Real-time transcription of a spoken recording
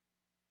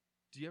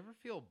Do you ever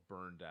feel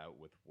burned out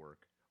with work,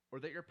 or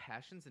that your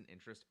passions and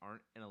interests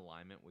aren't in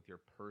alignment with your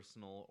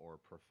personal or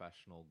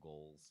professional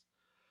goals?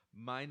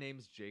 My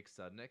name's Jake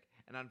Sudnick,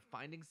 and on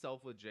Finding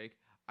Self with Jake,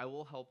 I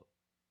will help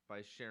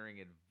by sharing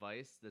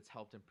advice that's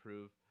helped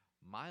improve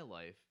my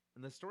life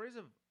and the stories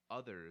of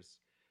others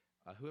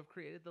who have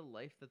created the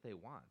life that they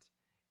want.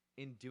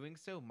 In doing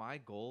so, my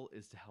goal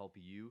is to help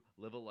you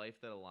live a life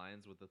that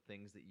aligns with the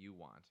things that you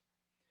want.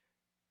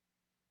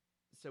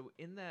 So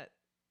in that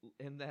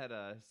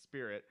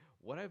spirit,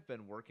 what I've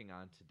been working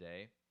on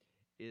today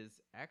is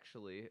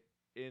actually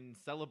in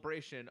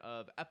celebration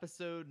of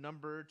episode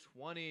number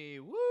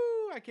 20. Woo!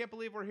 I can't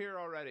believe we're here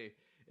already.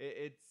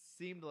 It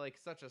seemed like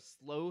such a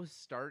slow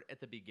start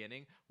at the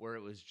beginning where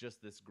it was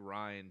just this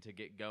grind to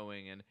get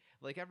going, and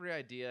like every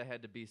idea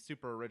had to be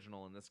super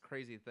original in this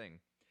crazy thing.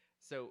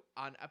 So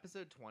on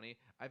episode 20,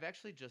 I've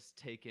actually just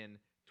taken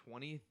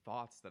 20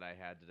 thoughts that I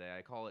had today.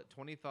 I call it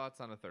 20 thoughts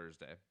on a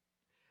Thursday.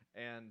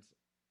 And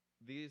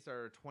these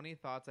are 20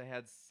 thoughts I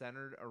had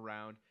centered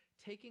around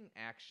taking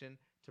action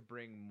to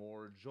bring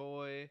more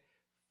joy,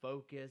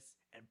 focus,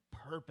 and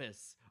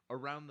purpose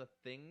around the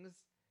things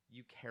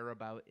you care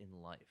about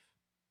in life.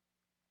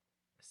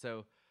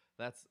 So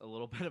that's a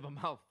little bit of a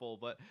mouthful,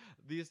 but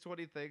these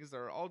 20 things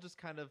are all just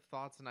kind of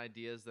thoughts and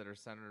ideas that are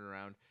centered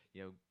around,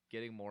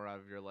 getting more out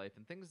of your life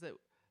and things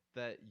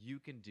that you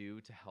can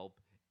do to help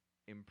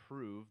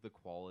improve the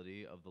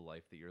quality of the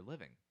life that you're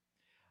living.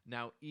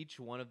 Now, each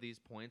one of these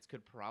points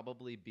could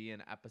probably be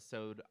an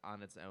episode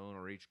on its own,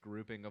 or each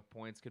grouping of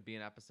points could be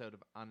an episode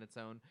on its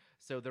own.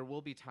 So there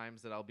will be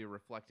times that I'll be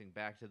reflecting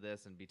back to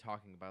this and be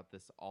talking about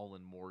this all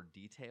in more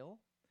detail.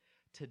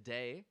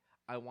 Today,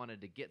 I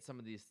wanted to get some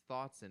of these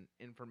thoughts and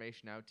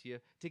information out to you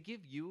to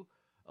give you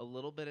a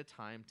little bit of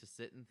time to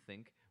sit and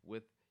think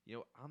with,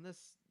 on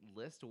this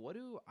list, what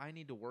do I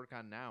need to work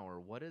on now, or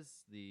what is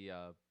the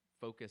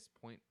focus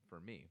point for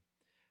me?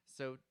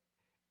 So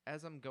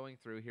as I'm going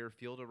through here,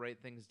 feel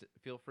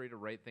free to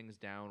write things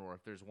down, or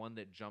if there's one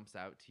that jumps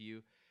out to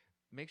you,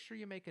 make sure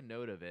you make a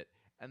note of it,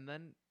 and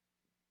then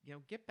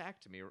get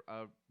back to me.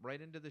 Right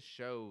into the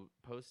show,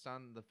 post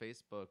on the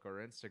Facebook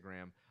or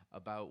Instagram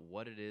about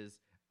what it is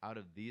out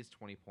of these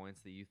 20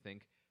 points that you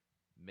think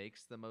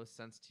makes the most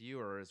sense to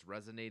you or is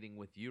resonating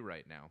with you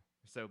right now.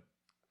 So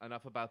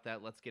enough about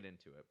that. Let's get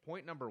into it.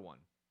 Point number 1.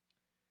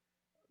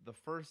 The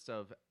first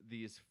of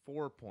these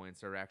 4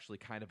 points are actually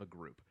kind of a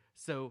group.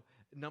 So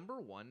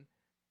number 1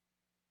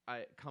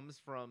 comes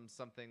from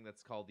something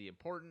that's called the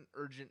important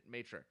urgent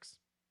matrix.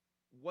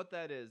 What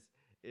that is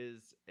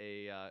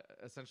a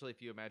essentially,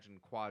 if you imagine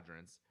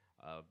quadrants,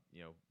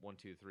 1,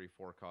 2, 3,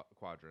 4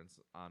 quadrants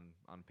on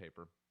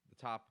paper. The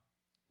top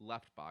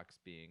left box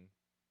being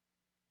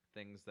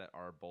things that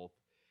are both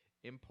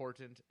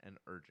important and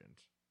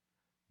urgent.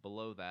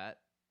 Below that,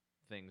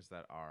 things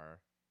that are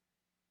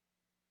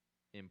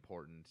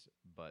important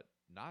but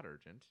not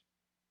urgent.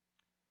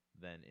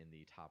 Then in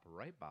the top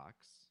right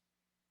box,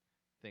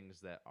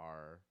 things that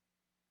are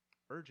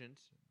urgent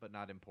but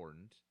not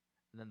important.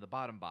 And then the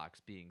bottom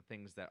box being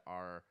things that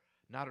are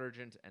not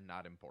urgent and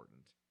not important.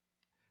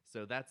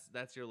 So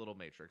that's your little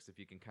matrix. If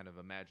you can kind of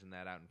imagine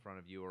that out in front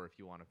of you, or if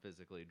you want to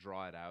physically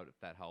draw it out, if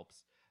that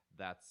helps,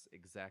 that's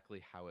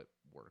exactly how it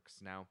works.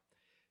 Now,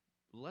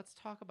 let's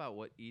talk about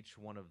what each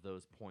one of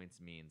those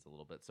points means a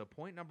little bit. So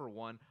point number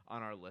 1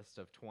 on our list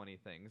of 20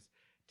 things,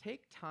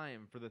 take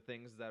time for the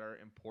things that are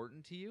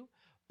important to you,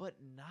 but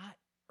not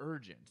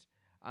urgent.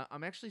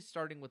 I'm actually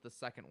starting with the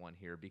second one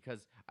here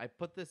because I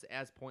put this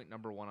as point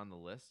number 1 on the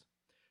list.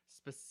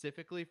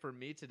 Specifically for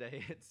me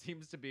today, it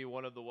seems to be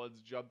one of the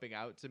ones jumping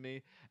out to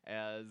me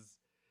as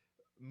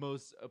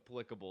most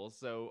applicable.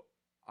 So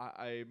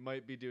I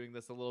might be doing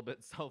this a little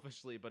bit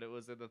selfishly, but it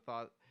was in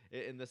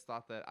this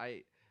thought that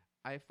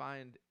I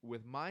find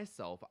with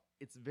myself,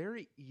 it's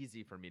very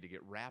easy for me to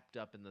get wrapped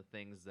up in the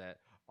things that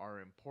are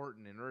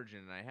important and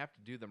urgent, and I have to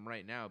do them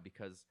right now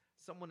because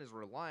someone is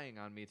relying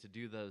on me to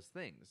do those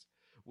things.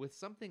 With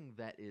something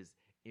that is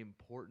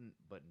important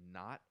but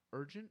not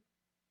urgent,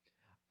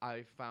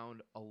 I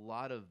found a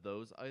lot of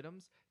those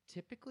items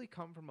typically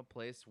come from a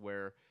place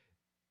where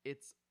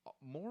it's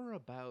more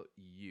about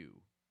you.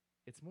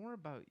 It's more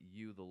about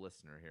you, the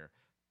listener here.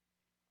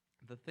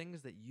 The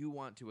things that you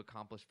want to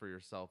accomplish for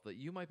yourself that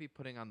you might be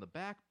putting on the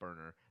back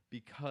burner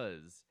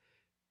because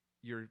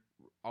you're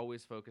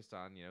always focused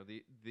on,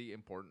 the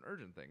important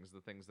urgent things,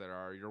 the things that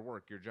are your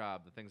work, your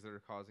job, the things that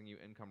are causing you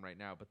income right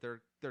now. But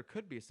there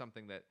could be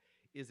something that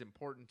is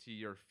important to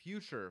your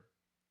future,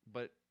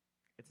 but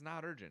it's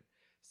not urgent.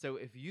 So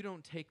if you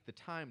don't take the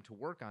time to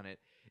work on it,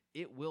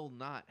 it will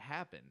not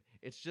happen.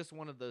 It's just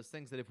one of those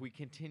things that if we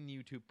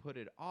continue to put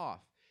it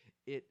off,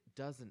 it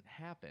doesn't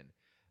happen.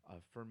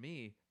 For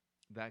me,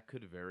 that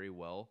could very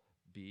well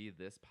be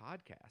this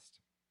podcast.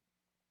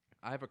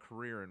 I have a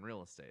career in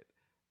real estate.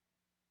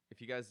 If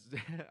you guys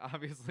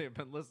obviously have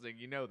been listening,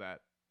 you know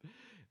that.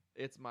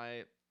 It's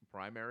my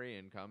primary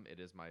income. It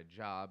is my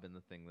job and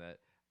the thing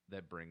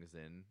that brings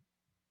in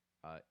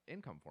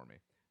income for me.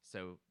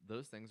 So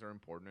those things are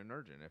important and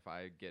urgent. If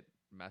I get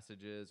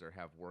messages or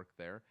have work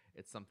there,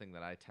 it's something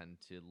that I tend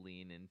to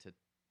lean into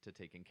to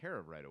taking care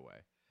of right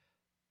away.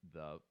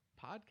 The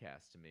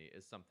podcast to me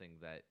is something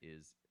that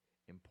is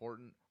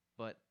important,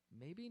 but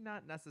maybe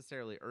not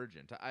necessarily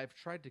urgent. I've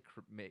tried to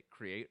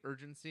create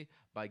urgency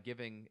by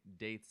giving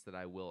dates that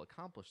I will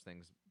accomplish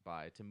things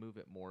by to move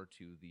it more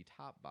to the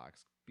top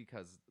box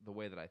because the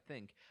way that I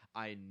think,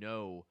 I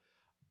know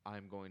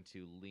I'm going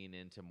to lean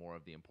into more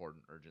of the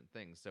important, urgent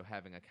things. So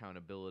having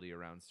accountability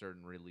around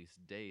certain release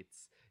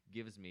dates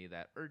gives me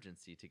that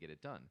urgency to get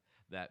it done.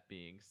 That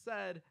being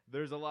said,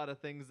 there's a lot of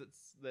things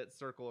that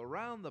circle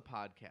around the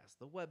podcast,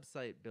 the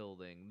website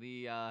building,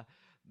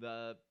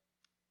 the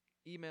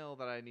email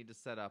that I need to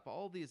set up,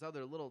 all these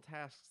other little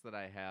tasks that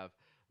I have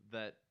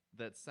that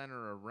that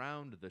center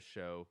around the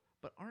show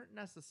but aren't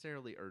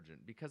necessarily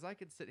urgent because I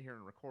could sit here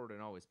and record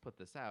and always put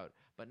this out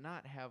but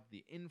not have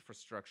the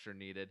infrastructure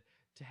needed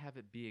to have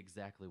it be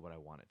exactly what I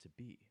want it to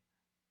be.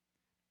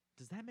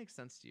 Does that make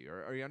sense to you?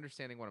 Or are you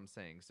understanding what I'm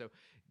saying? So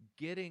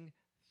getting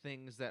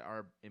things that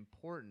are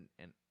important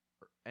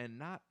and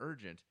not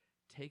urgent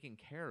taken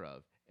care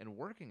of and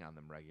working on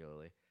them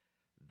regularly,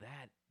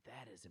 that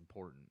is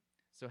important.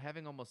 So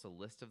having almost a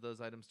list of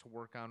those items to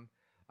work on,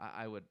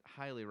 I would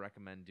highly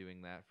recommend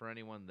doing that for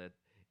anyone that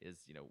is,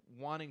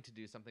 wanting to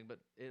do something, but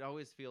it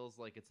always feels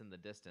like it's in the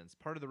distance.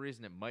 Part of the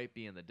reason it might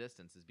be in the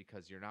distance is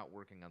because you're not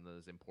working on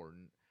those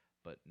important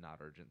but not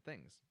urgent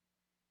things.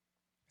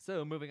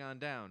 So moving on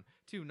down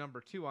to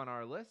number 2 on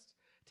our list,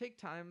 take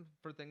time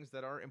for things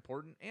that are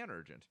important and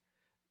urgent.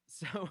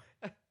 So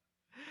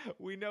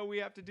we know we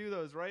have to do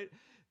those, right?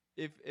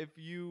 If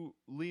you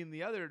lean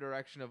the other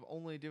direction of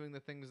only doing the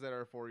things that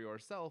are for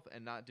yourself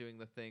and not doing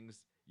the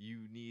things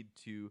you need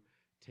to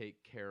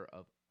take care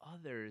of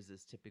others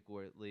is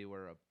typically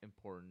where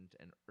important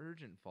and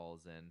urgent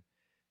falls in,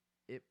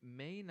 it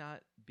may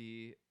not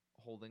be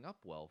holding up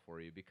well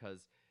for you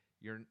because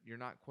you're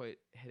not quite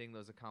hitting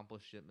those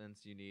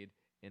accomplishments you need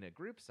in a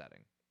group setting.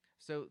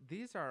 So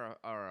these are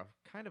a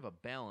kind of a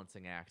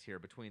balancing act here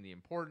between the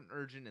important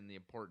urgent and the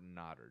important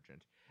not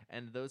urgent.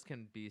 And those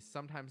can be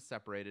sometimes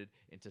separated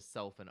into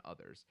self and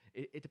others.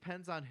 It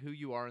depends on who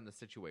you are in the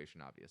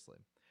situation, obviously.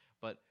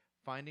 But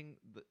finding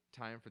the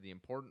time for the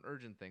important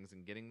urgent things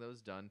and getting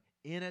those done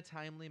in a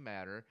timely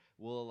manner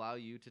will allow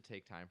you to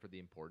take time for the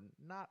important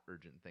not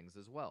urgent things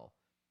as well.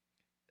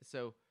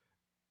 So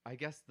I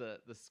guess the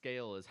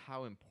scale is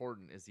how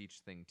important is each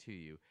thing to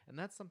you, and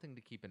that's something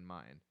to keep in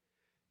mind.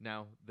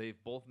 Now, they've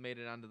both made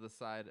it onto the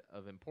side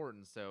of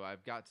importance, so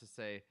I've got to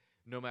say,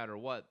 no matter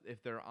what,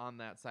 if they're on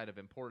that side of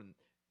important,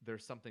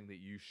 there's something that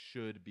you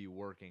should be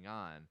working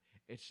on.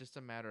 It's just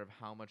a matter of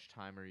how much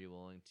time are you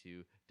willing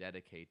to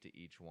dedicate to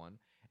each one,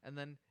 and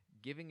then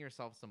giving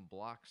yourself some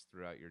blocks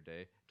throughout your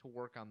day to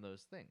work on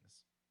those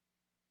things.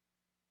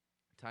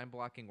 Time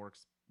blocking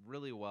works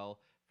really well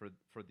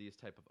for these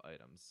type of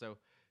items. So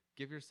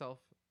give yourself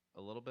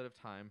a little bit of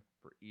time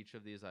for each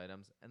of these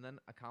items and then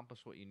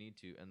accomplish what you need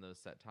to in those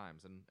set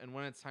times. And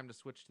when it's time to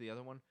switch to the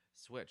other one,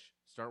 switch.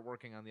 Start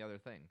working on the other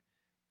thing.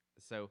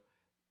 So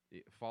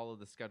follow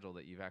the schedule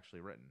that you've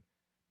actually written.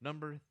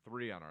 Number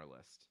 3 on our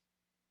list.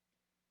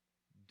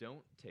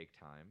 Don't take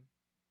time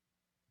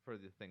for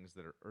the things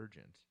that are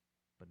urgent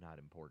but not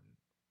important.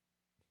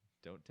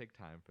 Don't take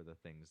time for the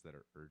things that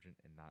are urgent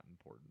and not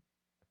important.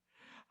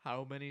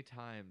 How many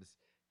times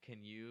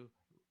can you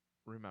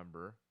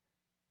remember,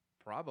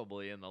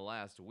 probably in the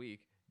last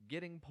week,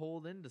 getting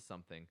pulled into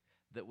something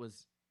that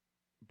was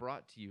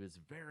brought to you as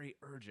very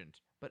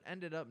urgent, but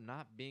ended up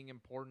not being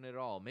important at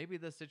all? Maybe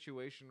the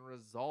situation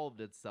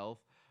resolved itself,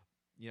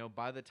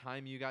 by the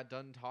time you got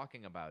done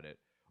talking about it,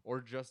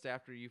 or just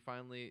after you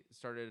finally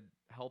started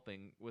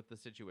helping with the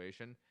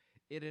situation,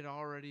 it had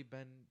already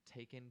been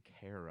taken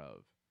care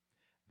of.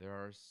 There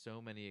are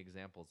so many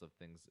examples of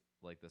things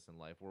like this in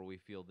life where we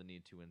feel the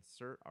need to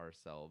insert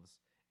ourselves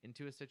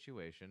into a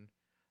situation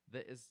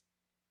that is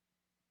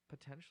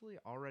potentially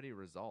already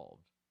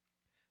resolved.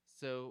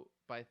 So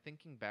by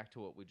thinking back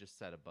to what we just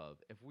said above,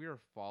 if we are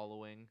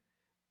following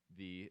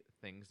the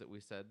things that we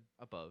said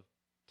above,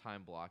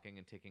 time blocking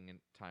and taking in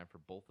time for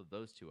both of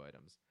those 2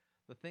 items,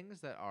 the things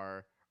that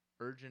are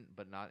urgent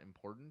but not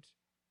important,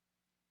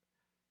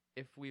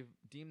 if we've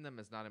deemed them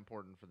as not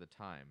important for the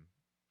time,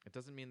 it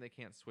doesn't mean they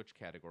can't switch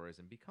categories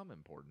and become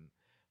important,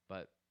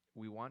 but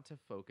we want to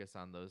focus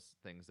on those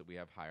things that we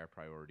have higher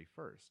priority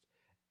first.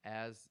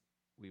 As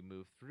we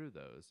move through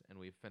those and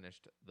we've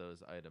finished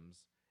those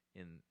items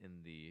in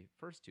the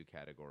first 2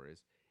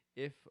 categories,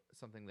 if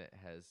something that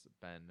has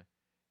been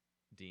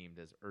deemed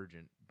as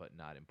urgent but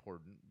not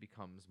important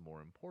becomes more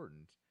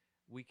important,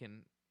 we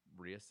can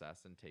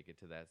reassess and take it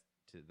to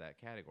that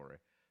category.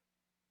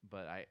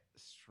 But I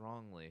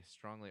strongly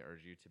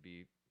urge you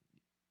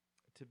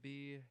to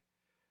be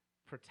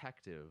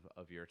protective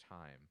of your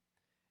time,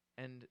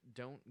 and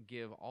don't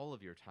give all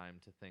of your time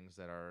to things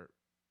that are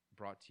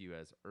brought to you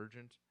as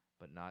urgent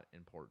but not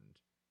important.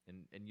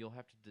 And you'll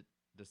have to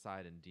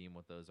decide and deem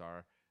what those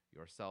are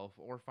yourself,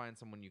 or find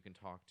someone you can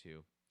talk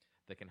to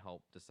that can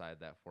help decide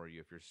that for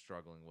you if you're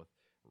struggling with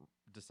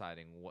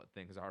deciding what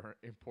things are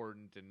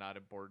important and not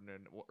important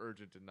and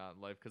urgent and not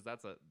in life, because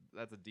that's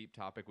a deep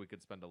topic we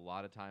could spend a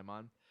lot of time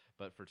on.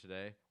 But for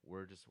today,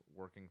 we're just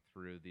working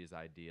through these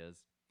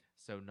ideas.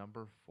 So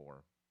number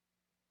 4,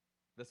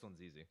 this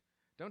one's easy.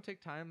 Don't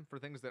take time for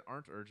things that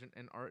aren't urgent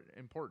and aren't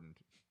important.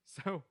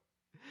 So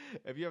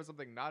if you have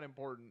something not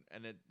important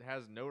and it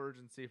has no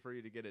urgency for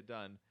you to get it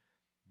done,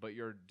 but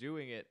you're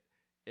doing it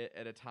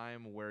at a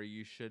time where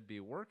you should be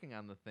working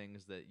on the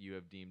things that you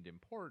have deemed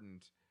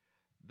important,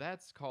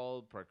 that's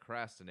called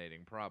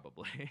procrastinating,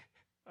 probably.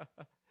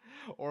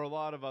 Or a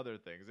lot of other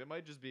things. It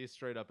might just be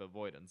straight up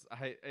avoidance.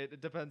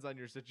 It depends on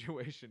your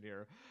situation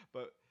here,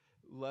 but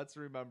let's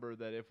remember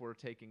that if we're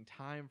taking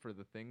time for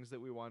the things that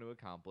we want to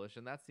accomplish,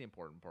 and that's the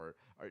important part,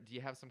 do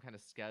you have some kind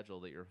of schedule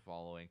that you're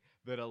following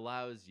that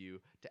allows you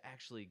to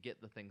actually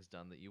get the things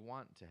done that you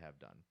want to have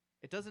done?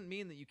 It doesn't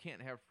mean that you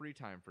can't have free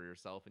time for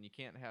yourself and you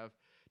can't have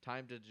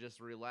time to just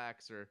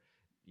relax or,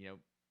 you know,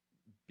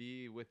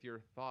 be with your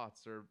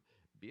thoughts or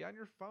be on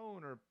your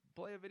phone or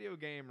play a video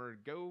game or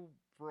go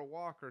for a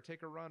walk or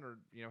take a run or,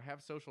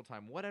 have social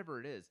time. Whatever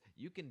it is,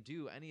 you can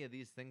do any of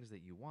these things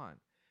that you want.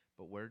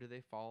 But where do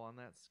they fall on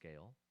that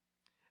scale?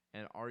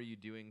 And are you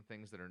doing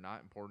things that are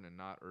not important and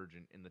not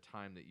urgent in the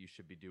time that you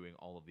should be doing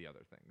all of the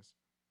other things?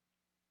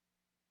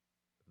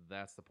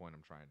 That's the point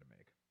I'm trying to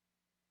make.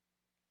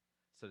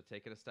 So to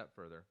take it a step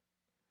further,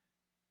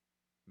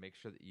 make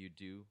sure that you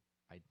do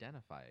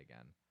identify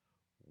again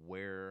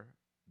where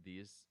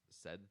these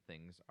said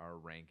things are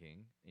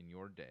ranking in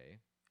your day.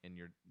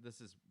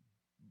 This is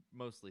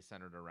mostly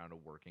centered around a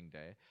working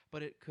day,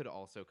 but it could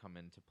also come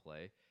into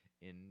play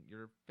in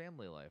your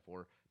family life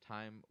or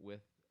time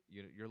with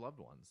your loved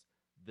ones.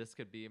 This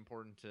could be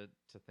important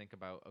to think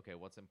about, okay,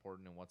 what's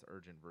important and what's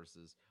urgent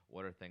versus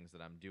what are things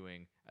that I'm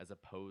doing as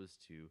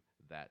opposed to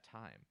that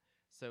time.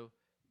 So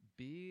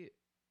be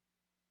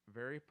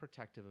very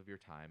protective of your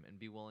time and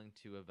be willing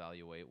to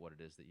evaluate what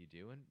it is that you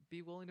do and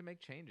be willing to make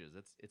changes.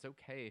 It's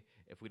okay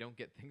if we don't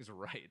get things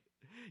right.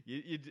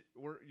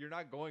 You're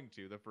not going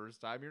to the first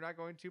time. You're not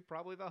going to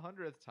probably the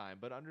 100th time,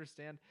 but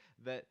understand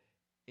that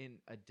in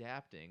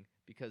adapting,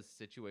 because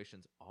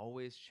situations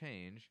always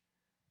change,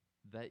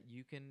 that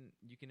you can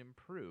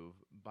improve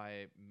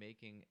by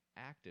making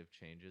active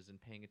changes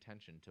and paying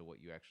attention to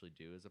what you actually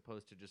do as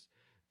opposed to just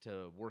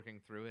to working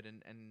through it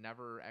and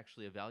never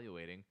actually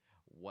evaluating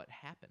what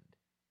happened.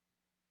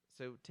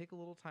 So take a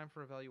little time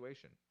for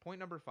evaluation. Point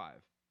number 5,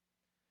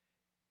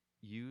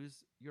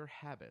 use your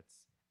habits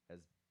as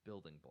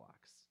building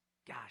blocks.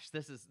 Gosh,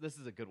 this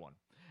is a good one.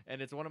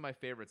 And it's one of my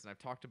favorites, and I've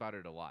talked about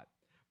it a lot.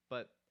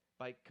 But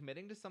by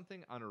committing to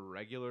something on a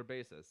regular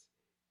basis,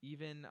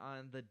 even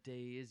on the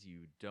days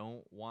you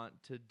don't want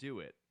to do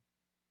it,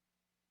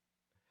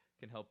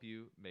 can help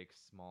you make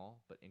small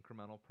but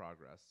incremental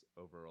progress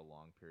over a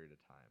long period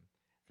of time.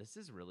 This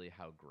is really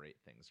how great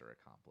things are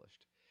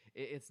accomplished.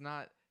 It's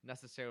not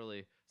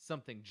necessarily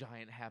something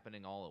giant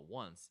happening all at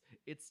once.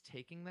 It's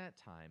taking that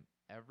time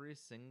every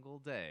single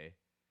day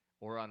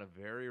or on a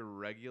very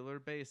regular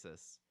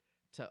basis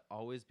to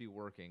always be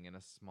working in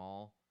a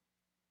small,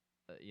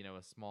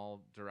 a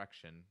small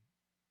direction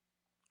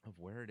of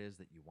where it is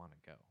that you want to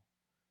go.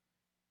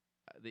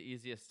 The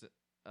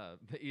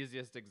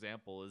easiest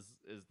example is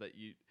that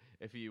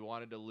if you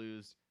wanted to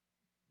lose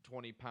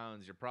 20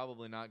 pounds, you're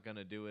probably not going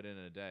to do it in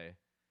a day.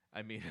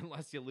 I mean,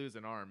 unless you lose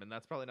an arm, and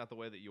that's probably not the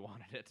way that you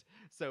wanted it.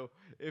 So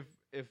if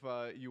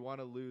you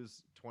want to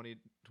lose 20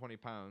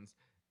 pounds,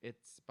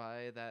 it's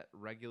by that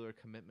regular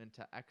commitment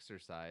to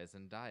exercise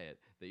and diet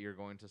that you're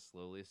going to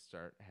slowly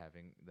start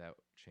having that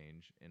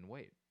change in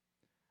weight,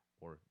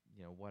 or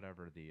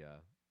whatever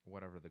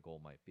the goal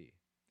might be.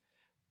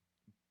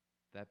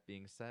 That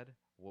being said,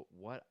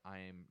 what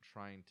I'm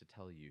trying to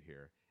tell you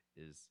here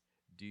is,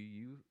 do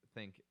you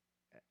think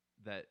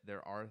that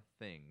there are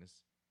things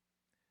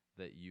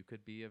that you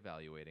could be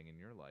evaluating in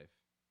your life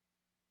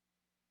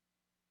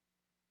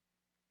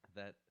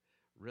that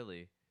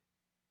really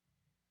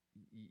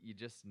you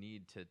just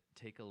need to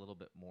take a little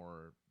bit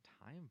more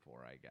time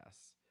for, I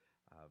guess?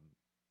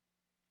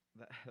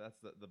 That's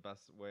the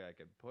best way I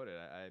could put it.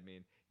 I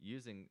mean,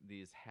 using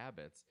these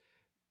habits,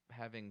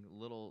 having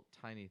little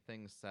tiny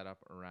things set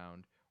up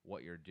around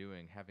what you're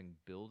doing, having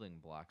building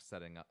blocks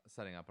setting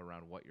up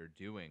around what you're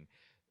doing,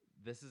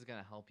 this is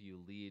going to help you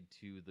lead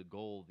to the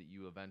goal that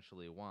you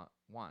eventually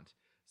want.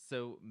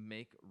 So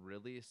make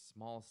really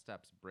small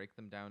steps, break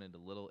them down into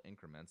little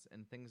increments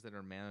and things that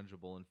are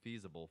manageable and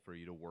feasible for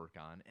you to work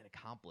on and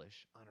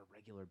accomplish on a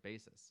regular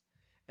basis.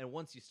 And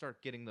once you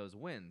start getting those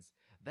wins,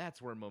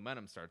 that's where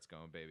momentum starts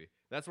going, baby.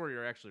 That's where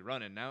you're actually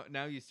running.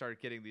 Now you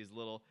start getting these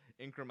little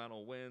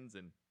incremental wins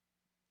and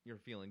you're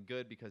feeling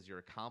good because you're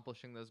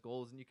accomplishing those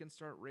goals, and you can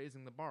start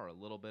raising the bar a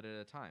little bit at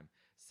a time.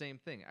 Same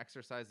thing.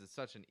 Exercise is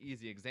such an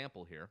easy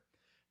example here,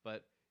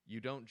 but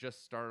you don't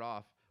just start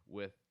off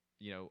with,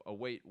 a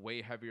weight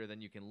way heavier than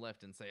you can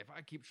lift and say, if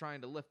I keep trying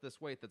to lift this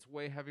weight that's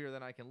way heavier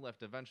than I can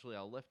lift, eventually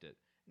I'll lift it.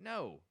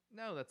 No,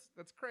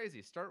 that's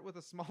crazy. Start with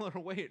a smaller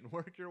weight and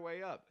work your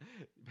way up.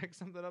 Pick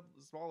something up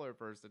smaller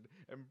first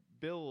and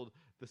build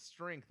the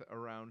strength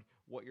around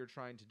what you're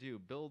trying to do.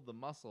 Build the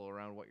muscle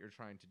around what you're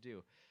trying to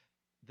do.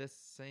 This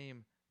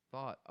same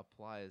thought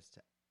applies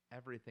to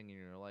everything in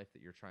your life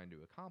that you're trying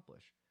to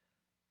accomplish.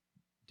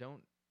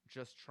 Don't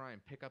just try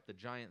and pick up the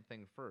giant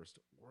thing first.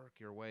 Work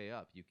your way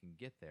up. You can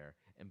get there.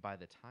 And by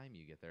the time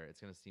you get there,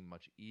 it's going to seem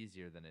much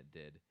easier than it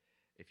did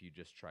if you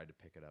just tried to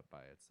pick it up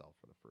by itself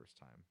for the first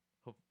time.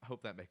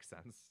 Hope that makes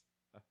sense.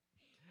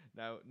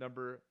 Now,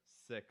 number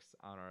 6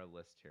 on our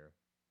list here.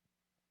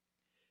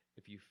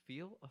 If you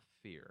feel a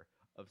fear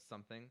of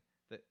something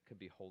that could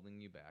be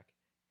holding you back,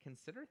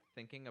 consider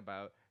thinking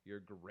about your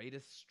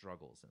greatest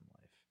struggles in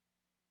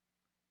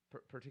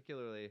life,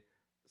 particularly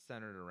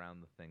centered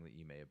around the thing that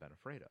you may have been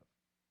afraid of.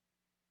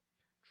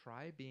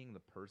 Try being the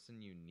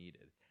person you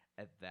needed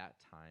at that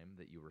time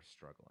that you were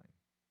struggling.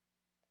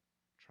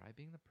 Try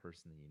being the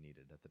person that you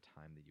needed at the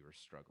time that you were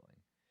struggling.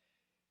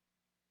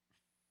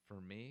 For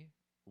me,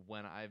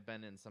 when I've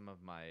been in some of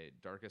my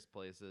darkest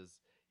places,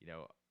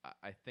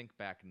 I think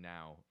back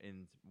now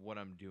in what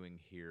I'm doing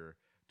here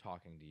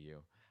talking to you.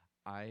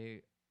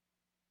 I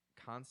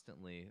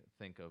constantly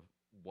think of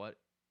what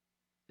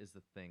is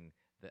the thing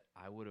that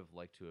I would have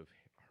liked to have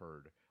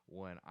heard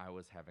when I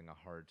was having a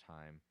hard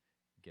time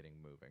getting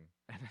moving.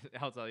 And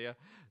I'll tell you,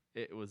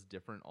 it was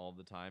different all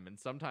the time. And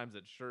sometimes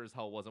it sure as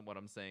hell wasn't what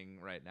I'm saying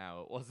right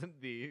now. It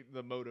wasn't the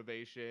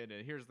motivation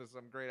and here's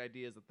some great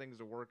ideas of things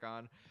to work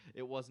on.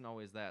 It wasn't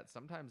always that.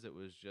 Sometimes it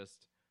was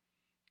just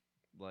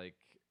like,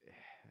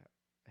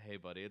 hey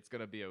buddy, it's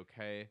gonna be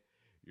okay.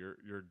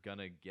 You're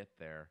gonna get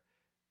there.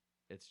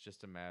 It's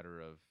just a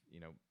matter of,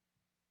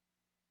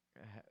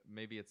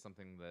 maybe it's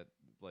something that,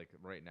 like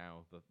right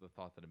now, the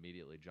thought that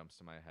immediately jumps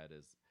to my head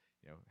is,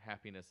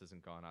 happiness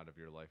isn't gone out of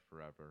your life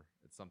forever.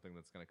 It's something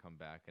that's going to come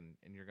back and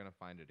you're going to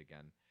find it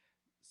again.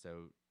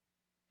 So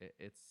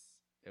it's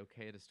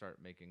okay to start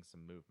making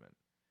some movement.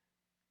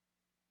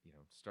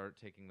 Start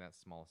taking that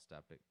small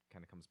step. It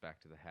kind of comes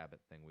back to the habit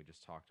thing we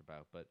just talked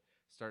about, but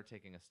start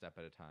taking a step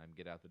at a time,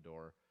 get out the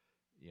door,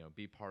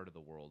 be part of the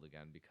world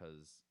again,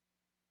 because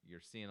you're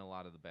seeing a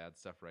lot of the bad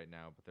stuff right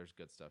now, but there's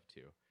good stuff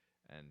too.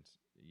 And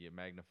you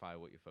magnify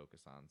what you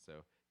focus on.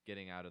 So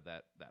getting out of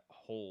that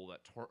hole,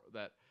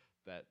 that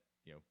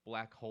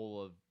black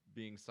hole of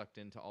being sucked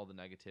into all the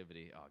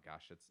negativity. Oh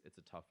gosh, it's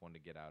a tough one to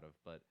get out of,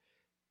 but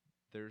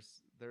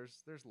there's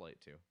light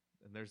too.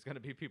 And there's going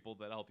to be people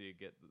that help you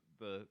get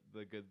the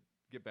good,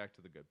 get back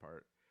to the good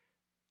part.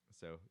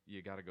 So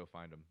you got to go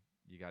find them.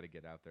 You got to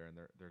get out there, and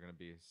they're going to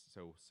be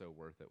so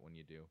worth it when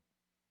you do.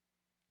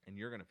 And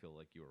you're going to feel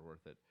like you are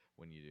worth it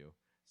when you do.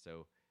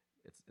 So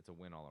it's a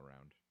win all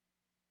around.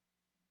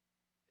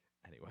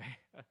 Anyway,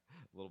 a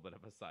little bit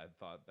of a side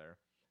thought there,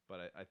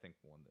 but I think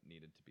one that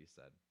needed to be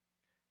said.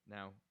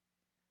 Now,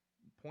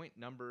 point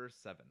number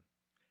 7.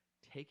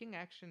 Taking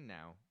action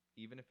now,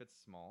 even if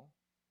it's small,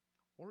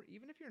 or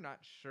even if you're not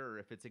sure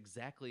if it's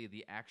exactly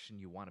the action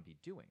you want to be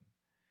doing,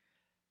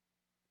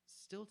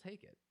 still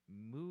take it.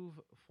 Move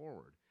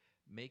forward.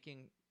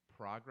 Making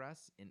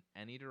progress in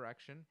any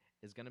direction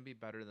is going to be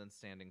better than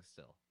standing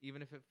still.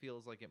 Even if it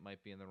feels like it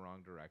might be in the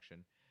wrong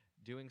direction,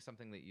 doing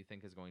something that you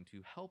think is going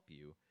to help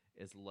you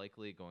is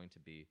likely going to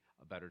be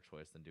a better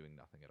choice than doing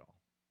nothing at all.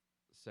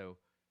 So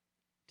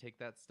take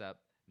that step.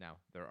 Now,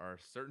 there are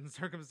certain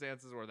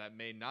circumstances where that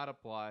may not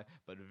apply,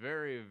 but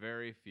very,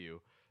 very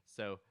few.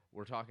 So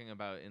we're talking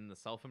about in the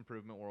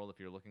self-improvement world, if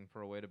you're looking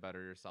for a way to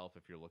better yourself,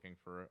 if you're looking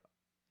for,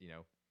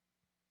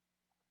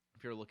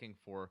 if you're looking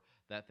for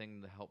that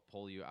thing to help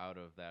pull you out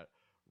of that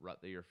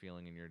rut that you're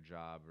feeling in your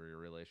job or your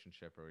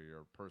relationship or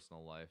your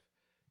personal life,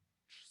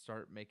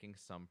 start making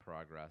some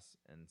progress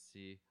and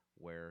see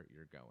where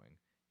you're going.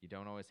 You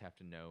don't always have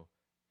to know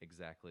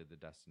exactly the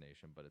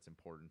destination, but it's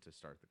important to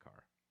start the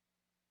car.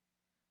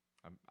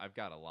 I've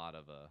got a lot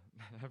of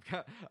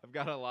I've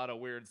got a lot of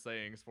weird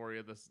sayings for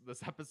you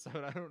this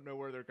episode. I don't know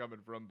where they're coming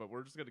from, but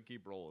we're just gonna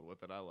keep rolling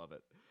with it. I love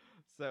it.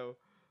 So,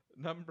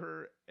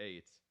 number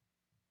 8.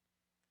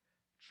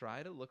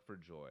 Try to look for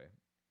joy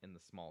in the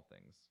small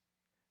things.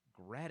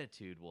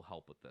 Gratitude will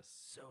help with this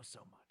so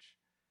much.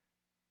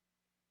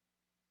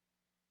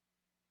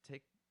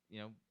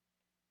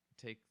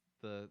 Take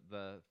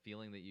the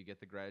feeling that you get,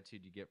 the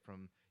gratitude you get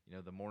from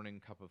the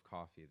morning cup of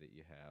coffee that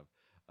you have,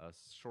 a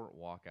short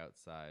walk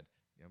outside,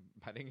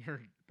 petting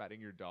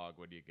your dog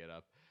when you get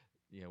up,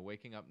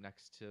 waking up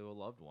next to a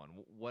loved one,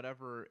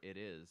 whatever it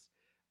is.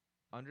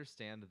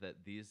 Understand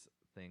that these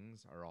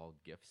things are all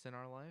gifts in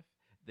our life.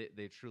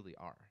 They truly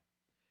are.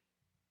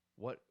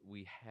 What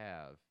we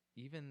have,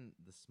 even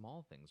the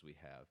small things we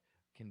have,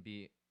 can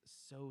be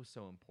so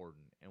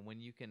important. And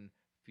when you can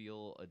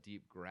feel a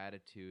deep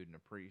gratitude and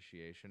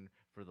appreciation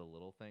for the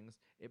little things,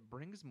 it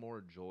brings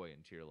more joy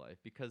into your life,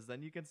 because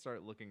then you can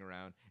start looking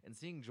around and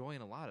seeing joy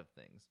in a lot of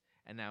things.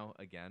 And now,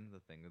 again,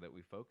 the thing that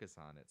we focus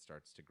on, it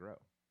starts to grow.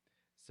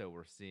 So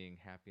we're seeing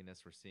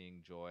happiness, we're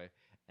seeing joy,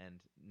 and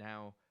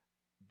now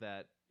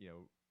that,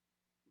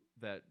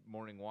 that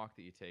morning walk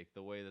that you take,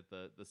 the way that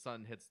the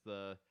sun hits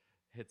the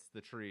hits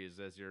the trees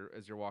as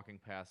you're walking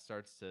past,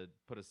 starts to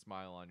put a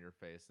smile on your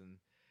face, and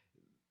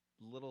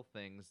little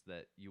things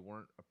that you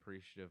weren't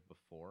appreciative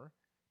before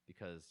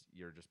because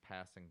you're just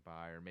passing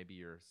by, or maybe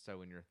you're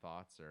so in your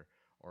thoughts,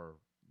 or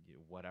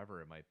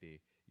whatever it might be,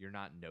 you're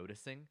not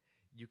noticing.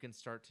 You can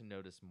start to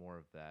notice more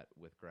of that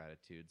with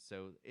gratitude.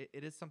 So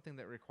it is something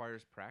that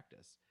requires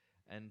practice,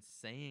 and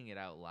saying it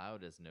out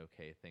loud is an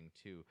okay thing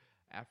too.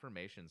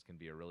 Affirmations can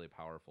be a really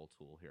powerful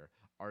tool here.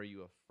 Are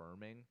you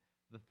affirming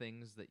the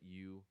things that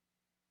you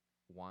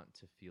want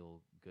to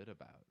feel good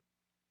about?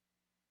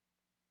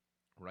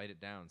 Write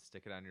it down,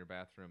 stick it on your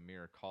bathroom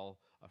mirror, call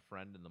a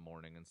friend in the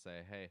morning and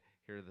say, hey,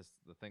 here are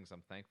the things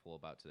I'm thankful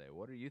about today.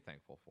 What are you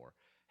thankful for?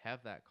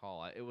 Have that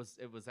call. It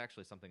was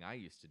actually something I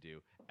used to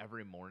do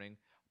every morning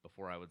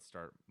before I would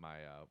start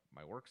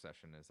my work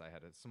session. Is I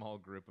had a small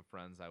group of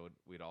friends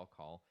we'd all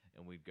call,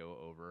 and we'd go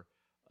over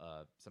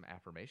some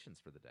affirmations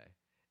for the day.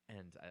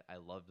 And I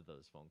loved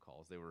those phone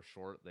calls. They were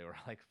short, they were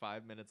like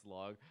 5 minutes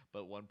long,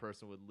 but one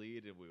person would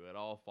lead and we would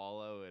all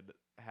follow. And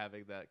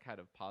having that kind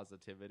of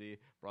positivity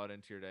brought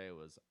into your day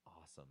was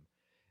awesome.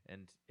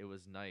 And it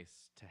was nice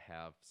to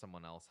have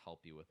someone else help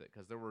you with it,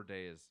 because there were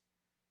days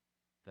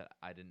that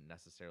I didn't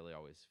necessarily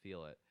always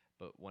feel it.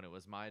 But when it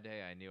was my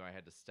day, I knew I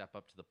had to step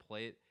up to the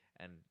plate,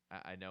 and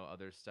I know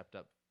others stepped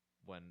up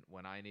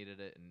when I needed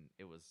it, and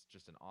it was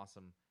just an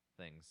awesome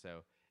thing.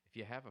 So if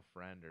you have a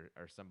friend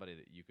or somebody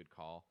that you could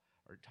call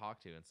or talk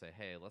to and say,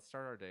 hey, let's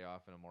start our day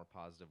off in a more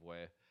positive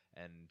way,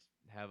 and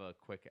have a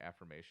quick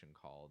affirmation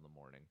call in the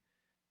morning.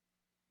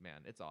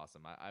 Man, it's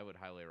awesome. I would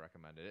highly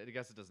recommend it. I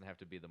guess it doesn't have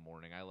to be the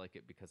morning. I like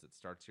it because it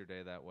starts your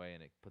day that way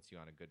and it puts you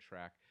on a good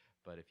track.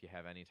 But if you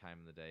have any time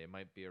in the day, it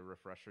might be a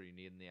refresher you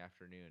need in the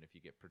afternoon if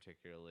you get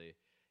particularly,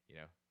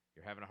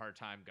 you're having a hard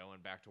time going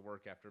back to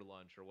work after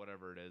lunch or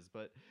whatever it is.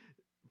 But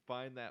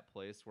find that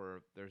place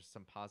where there's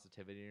some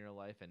positivity in your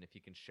life, and if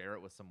you can share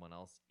it with someone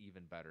else,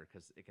 even better,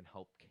 because it can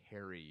help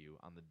carry you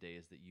on the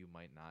days that you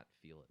might not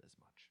feel it as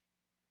much.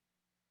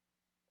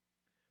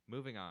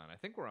 Moving on, I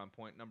think we're on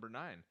point number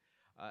 9.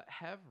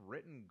 Have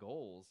written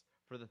goals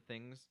for the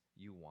things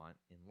you want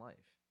in life.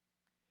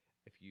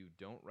 If you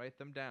don't write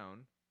them down,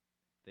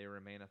 they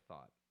remain a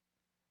thought.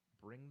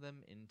 Bring them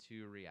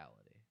into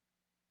reality.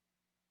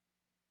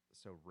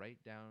 So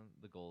write down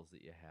the goals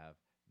that you have,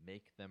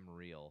 make them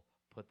real,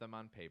 put them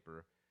on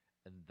paper,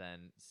 and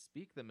then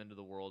speak them into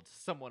the world to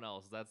someone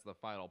else. That's the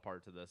final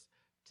part to this.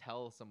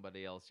 Tell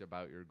somebody else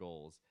about your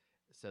goals,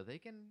 so they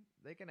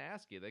can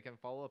ask you, they can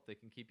follow up, they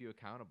can keep you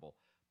accountable.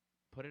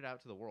 Put it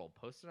out to the world.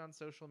 Post it on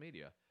social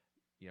media.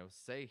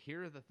 Say,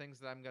 here are the things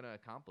that I'm going to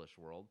accomplish,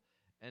 world,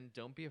 and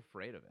don't be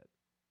afraid of it.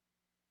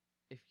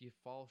 If you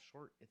fall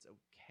short, it's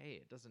okay.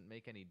 It doesn't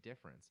make any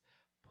difference.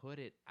 Put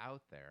it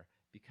out there,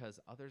 because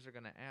others are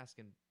going to ask,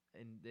 and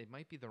it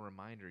might be the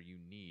reminder you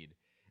need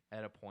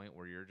at a point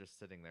where you're just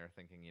sitting there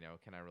thinking,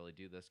 can I really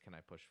do this? Can I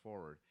push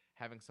forward?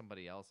 Having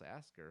somebody else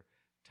ask or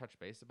touch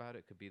base about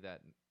it could be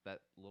that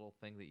little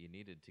thing that you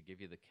needed to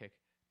give you the kick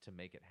to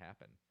make it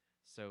happen.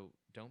 So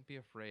don't be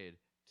afraid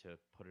to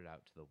put it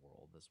out to the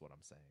world, is what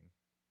I'm saying.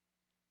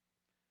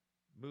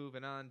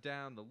 Moving on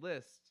down the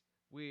list,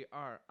 we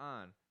are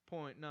on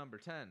point number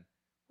 10.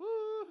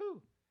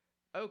 Woohoo!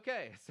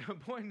 Okay, so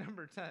point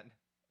number 10.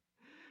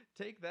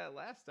 Take that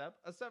last step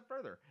a step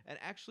further and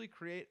actually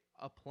create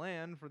a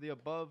plan for the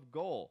above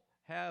goal.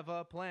 Have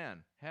a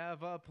plan.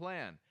 Have a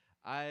plan.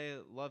 I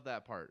love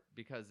that part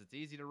because it's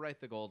easy to write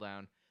the goal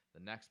down.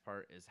 The next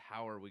part is,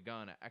 how are we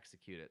going to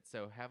execute it?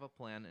 So have a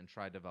plan and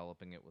try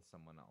developing it with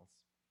someone else.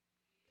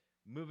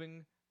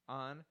 Moving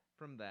on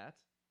from that,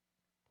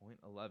 point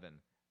 11,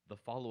 the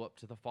follow-up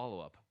to the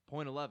follow-up.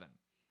 Point 11.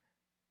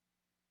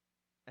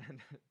 And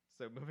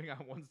so moving on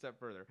one step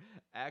further,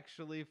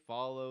 actually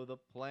follow the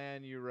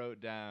plan you wrote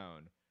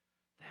down.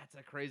 That's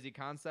a crazy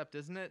concept,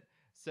 isn't it?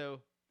 So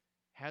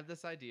have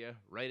this idea,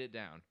 write it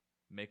down,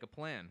 make a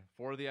plan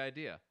for the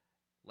idea.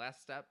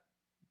 Last step,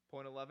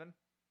 point 11,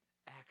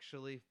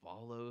 actually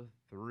follow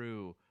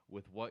through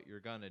with what you're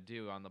going to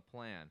do on the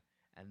plan.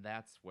 And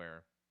that's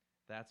where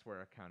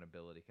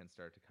accountability can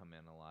start to come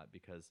in a lot,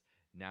 because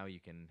now you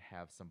can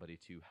have somebody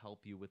to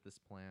help you with this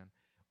plan,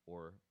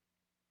 or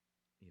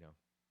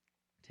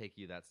take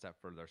you that step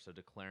further. So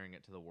declaring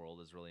it to the world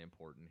is really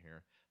important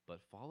here, but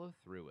follow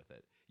through with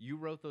it. You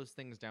wrote those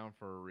things down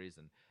for a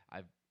reason.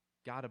 I've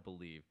got to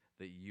believe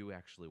that you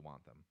actually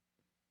want them.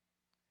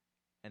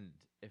 And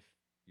if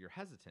you're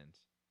hesitant,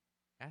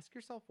 ask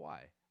yourself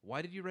why.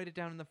 Why did you write it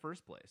down in the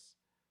first place?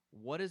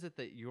 What is it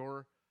that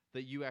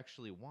you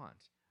actually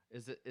want?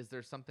 Is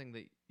there something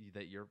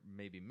that you're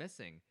maybe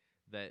missing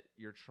that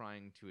you're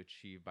trying to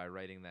achieve by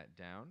writing that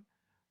down?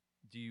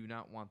 Do you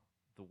not want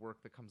the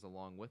work that comes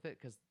along with it?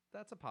 Because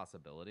that's a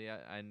possibility.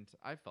 And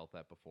I felt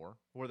that before,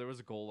 where there was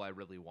a goal I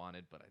really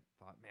wanted, but I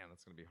thought, man,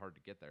 that's going to be hard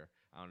to get there.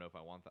 I don't know if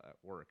I want that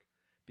work,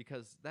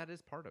 because that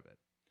is part of it.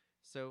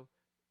 So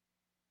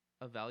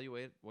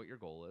evaluate what your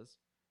goal is.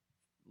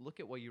 Look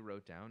at what you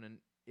wrote down, and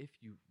if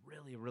you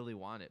really, really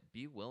want it,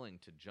 be willing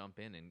to jump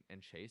in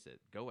and chase it.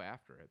 Go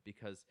after it,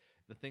 because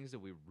the things that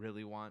we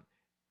really want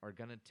are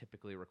going to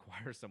typically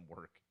require some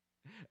work.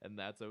 And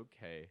that's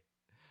okay.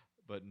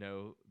 But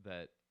know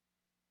that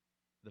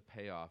the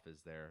payoff is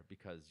there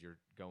because you're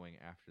going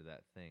after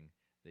that thing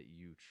that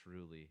you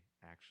truly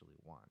actually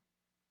want.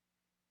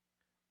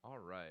 All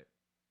right.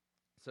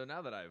 So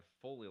now that I've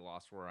fully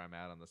lost where I'm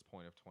at on this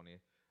point of 20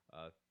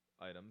 uh,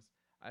 items,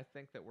 I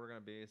think that we're going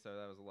to be, so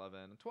that was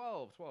 11,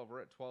 12, 12.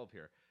 We're at 12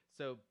 here.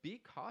 So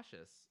be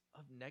cautious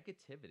of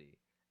negativity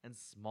and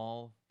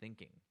small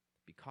thinking.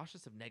 Be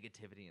cautious of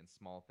negativity and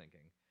small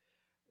thinking.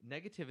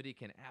 Negativity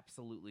can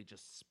absolutely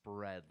just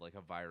spread like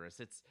a virus.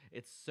 It's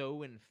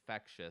so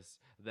infectious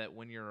that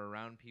when you're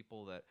around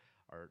people that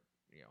are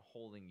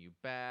holding you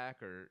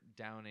back or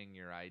downing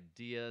your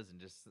ideas and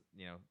just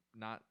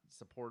not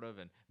supportive,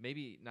 and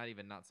maybe not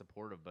even not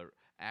supportive but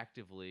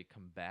actively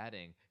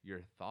combating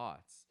your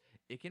thoughts,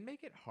 it can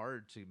make it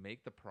hard to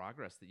make the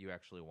progress that you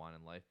actually want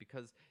in life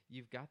because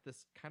you've got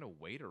this kind of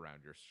weight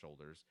around your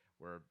shoulders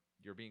where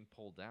you're being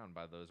pulled down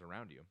by those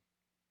around you.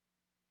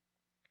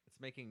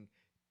 It's making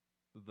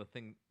the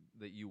thing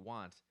that you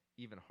want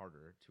even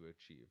harder to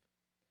achieve.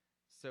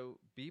 So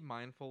be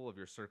mindful of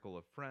your circle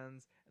of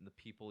friends and the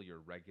people you're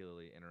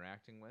regularly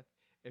interacting with.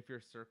 If your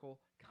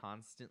circle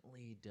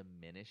constantly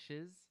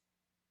diminishes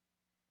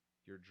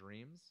your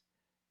dreams,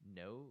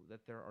 know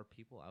that there are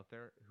people out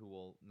there who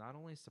will not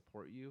only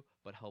support you,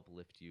 but help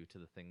lift you to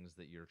the things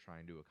that you're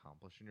trying to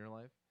accomplish in your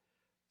life.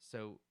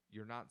 So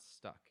you're not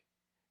stuck.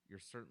 You're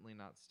certainly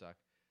not stuck.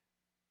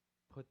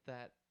 Put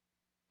that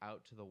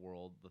out to the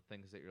world, the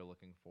things that you're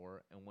looking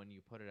for, and when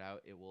you put it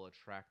out, it will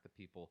attract the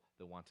people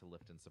that want to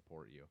lift and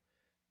support you.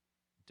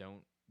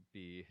 Don't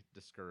be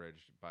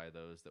discouraged by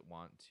those that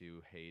want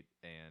to hate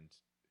and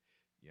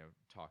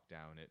talk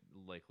down. It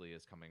likely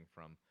is coming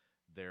from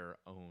their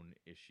own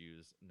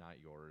issues,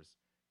 not yours.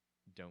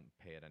 Don't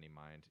pay it any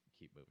mind.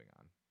 Keep moving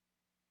on.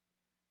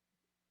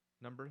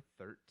 Number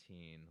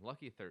 13,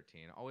 lucky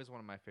 13, always one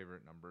of my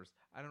favorite numbers.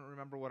 I don't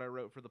remember what I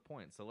wrote for the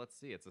point, so let's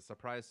see. It's a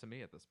surprise to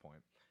me at this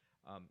point.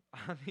 On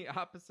the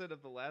opposite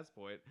of the last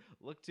point,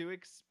 look to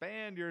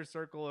expand your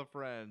circle of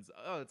friends.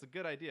 Oh, it's a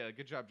good idea.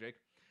 Good job, Jake.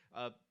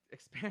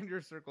 Expand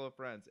your circle of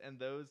friends and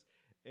those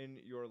in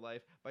your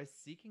life by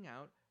seeking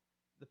out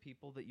the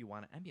people that you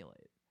want to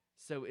emulate.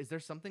 So, is there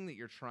something that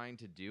you're trying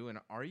to do, and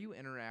are you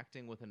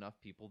interacting with enough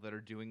people that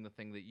are doing the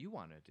thing that you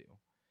want to do?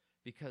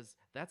 Because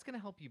that's going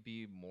to help you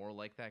be more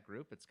like that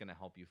group. It's going to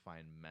help you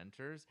find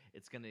mentors.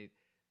 It's going to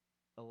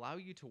allow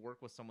you to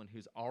work with someone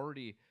who's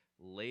already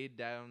laid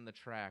down the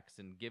tracks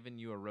and given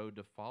you a road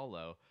to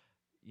follow.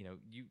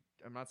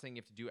 I'm not saying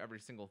you have to do every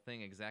single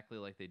thing exactly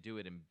like they do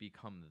it and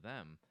become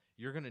them.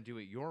 You're going to do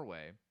it your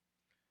way.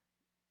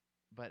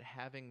 But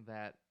having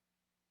that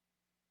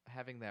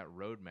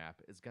roadmap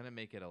is going to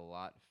make it a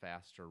lot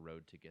faster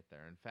road to get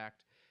there. In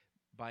fact,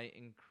 by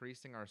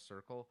increasing our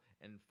circle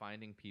and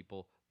finding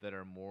people that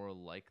are more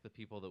like the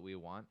people that we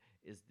want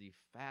is the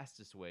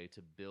fastest way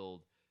to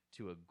build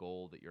to a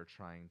goal that you're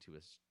trying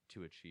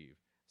to achieve.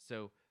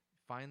 So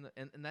find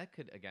and that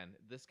could, again,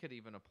 this could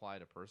even apply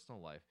to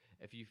personal life.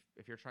 If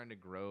you're trying to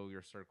grow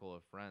your circle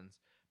of friends,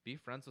 be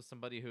friends with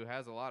somebody who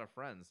has a lot of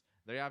friends.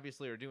 They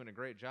obviously are doing a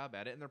great job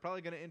at it, and they're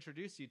probably going to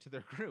introduce you to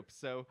their group.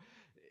 So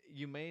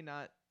you may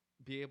not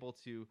be able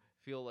to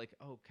feel like,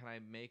 oh, can I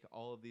make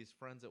all of these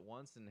friends at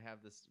once and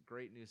have this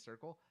great new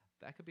circle?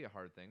 That could be a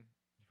hard thing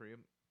for you.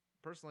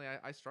 Personally,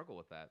 I struggle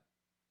with that.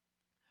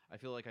 I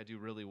feel like I do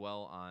really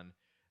well on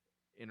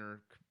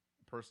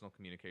interpersonal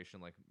communication,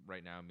 like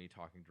right now, me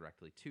talking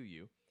directly to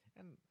you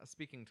and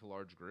speaking to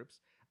large groups.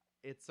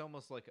 It's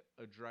almost like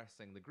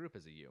addressing the group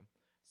as a you.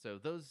 So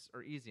those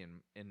are easy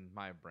in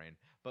my brain.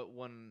 But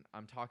when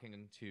I'm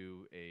talking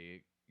to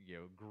a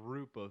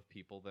group of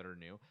people that are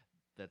new,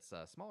 that's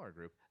a smaller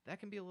group, that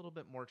can be a little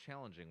bit more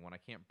challenging when I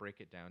can't break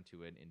it down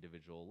to an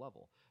individual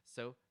level.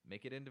 So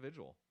make it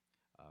individual.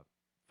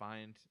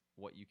 Find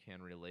what you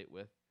can relate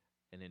with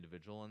an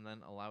individual and then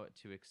allow it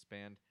to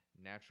expand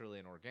naturally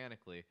and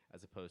organically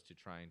as opposed to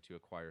trying to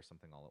acquire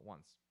something all at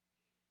once.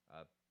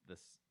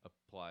 This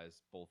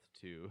applies both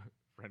to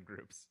friend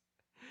groups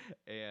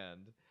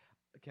and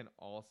can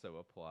also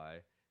apply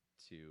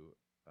to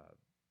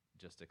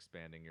just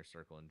expanding your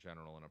circle in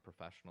general on a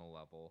professional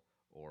level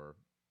or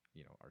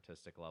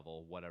artistic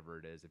level, whatever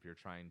it is. If you're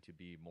trying to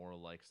be more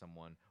like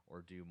someone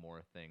or do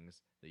more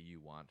things that you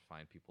want,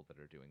 find people that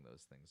are doing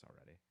those things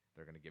already.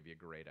 They're going to give you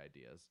great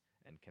ideas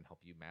and can help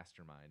you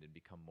mastermind and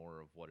become more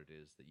of what it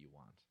is that you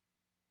want.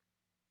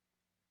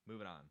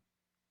 Moving on.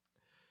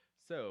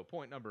 So,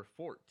 point number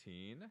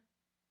 14,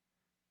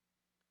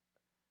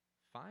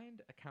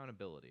 find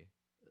accountability.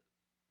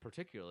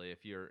 Particularly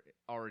if you're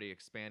already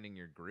expanding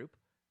your group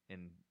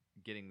and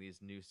getting these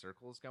new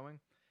circles going,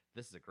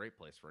 this is a great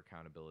place for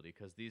accountability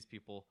because these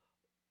people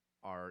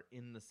are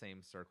in the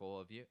same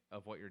circle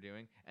of what you're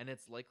doing, and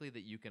it's likely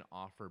that you can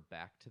offer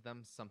back to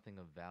them something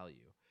of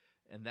value.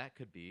 And that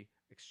could be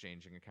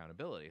exchanging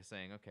accountability,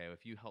 saying, okay,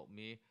 if you help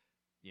me,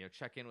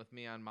 check in with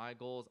me on my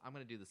goals, I'm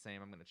going to do the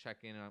same. I'm going to check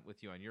in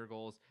with you on your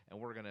goals, and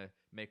we're going to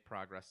make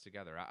progress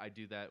together. I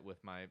do that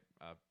with my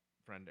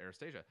friend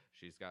Anastasia.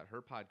 She's got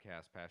her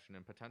podcast, Passion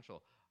and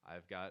Potential.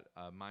 I've got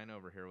mine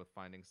over here with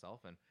Finding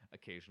Self, and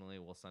occasionally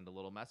we'll send a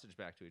little message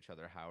back to each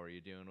other. How are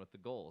you doing with the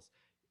goals?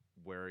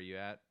 Where are you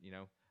at,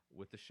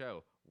 with the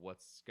show?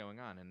 What's going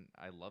on? And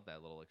I love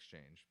that little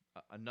exchange.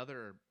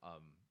 Another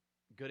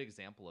good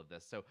example of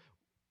this. So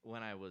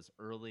when I was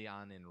early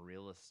on in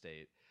real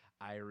estate,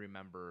 I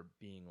remember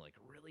being like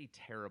really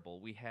terrible.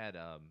 We had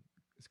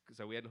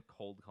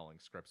cold calling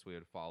scripts we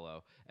would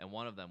follow, and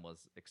one of them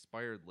was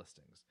expired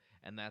listings.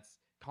 And that's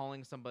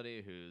calling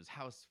somebody whose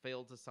house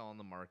failed to sell on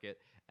the market,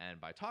 and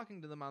by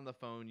talking to them on the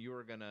phone, you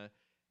were gonna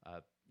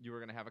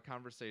have a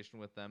conversation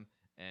with them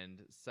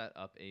and set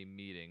up a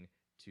meeting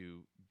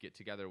to get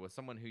together with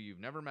someone who you've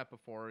never met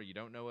before, you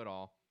don't know at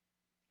all,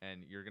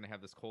 and you're gonna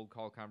have this cold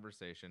call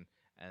conversation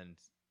and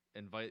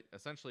invite.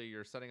 Essentially,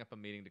 you're setting up a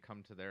meeting to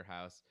come to their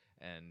house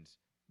and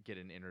get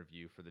an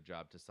interview for the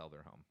job to sell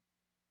their home.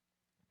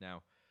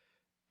 Now,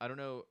 I don't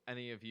know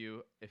any of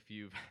you if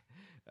you've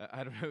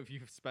I don't know if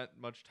you've spent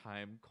much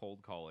time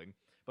cold calling,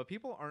 but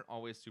people aren't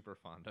always super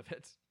fond of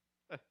it,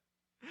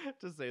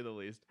 to say the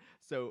least.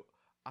 So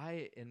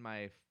I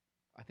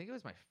think it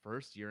was my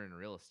first year in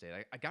real estate.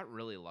 I got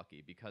really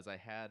lucky because I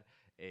had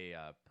a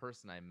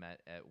person I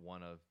met at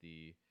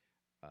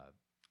uh,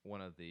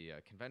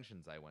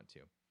 conventions I went to,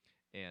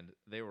 and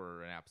they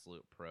were an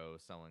absolute pro,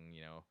 selling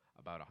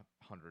about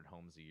 100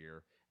 homes a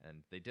year,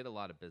 and they did a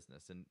lot of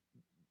business. And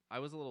I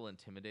was a little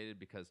intimidated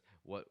because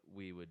what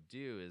we would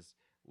do is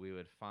we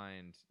would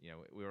find,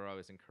 we were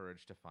always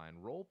encouraged to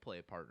find role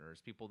play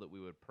partners, people that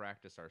we would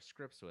practice our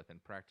scripts with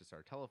and practice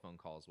our telephone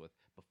calls with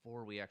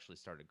before we actually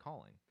started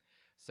calling.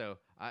 So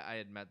I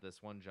had met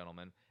this one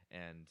gentleman,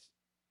 and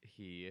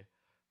he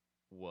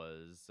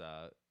was,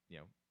 a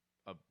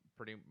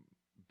pretty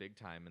big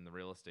time in the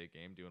real estate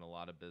game, doing a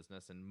lot of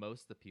business. And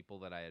most of the people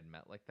that I had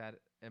met like that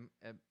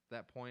at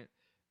that point,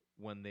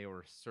 when they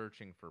were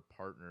searching for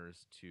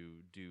partners to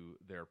do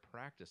their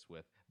practice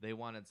with, they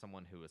wanted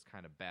someone who was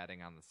kind of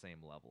batting on the same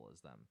level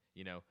as them,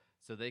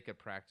 so they could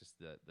practice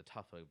the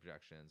tough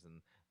objections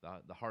and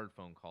the hard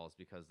phone calls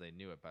because they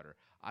knew it better.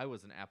 I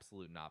was an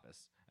absolute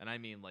novice, and I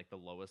mean like the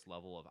lowest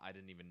level of I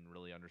didn't even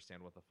really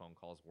understand what the phone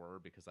calls were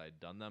because I had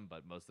done them,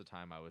 but most of the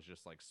time I was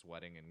just like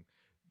sweating and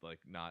like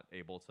not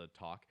able to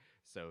talk.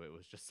 So it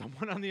was just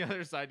someone on the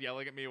other side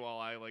yelling at me while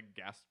I like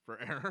gasped for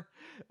air.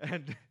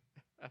 And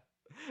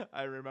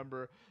I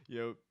remember,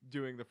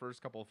 doing the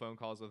first couple of phone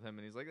calls with him,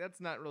 and he's like,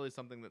 that's not really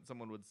something that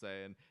someone would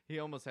say. And he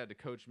almost had to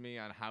coach me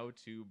on how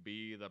to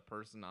be the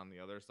person on the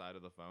other side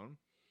of the phone.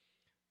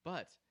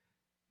 But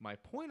my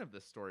point of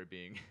this story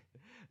being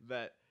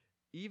that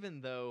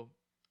even though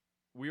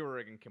we were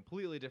in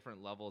completely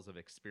different levels of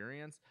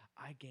experience,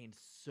 I gained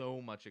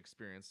so much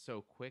experience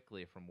so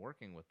quickly from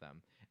working with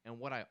them. And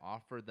what I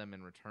offered them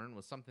in return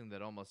was something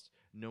that almost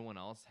no one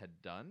else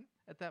had done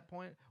at that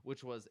point,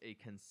 which was a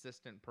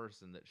consistent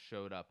person that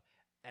showed up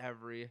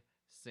every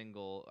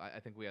I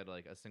think we had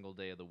like a single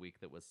day of the week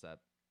that was set.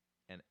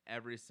 And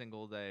every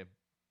single day,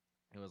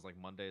 it was like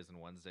Mondays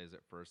and Wednesdays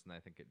at first, and I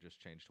think it just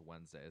changed to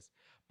Wednesdays.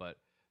 But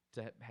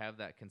to have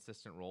that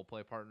consistent role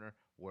play partner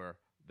where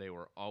they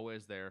were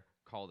always there,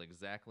 called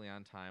exactly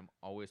on time,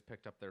 always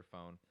picked up their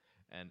phone,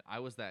 and I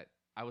was that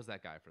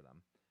guy for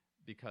them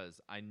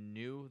because I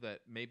knew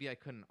that maybe I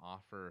couldn't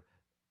offer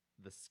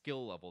the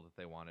skill level that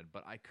they wanted,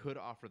 but I could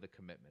offer the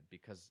commitment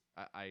because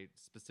I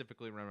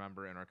specifically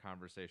remember in our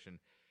conversation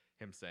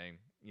him saying,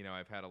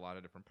 I've had a lot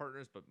of different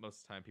partners, but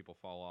most of the time people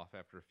fall off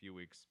after a few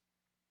weeks.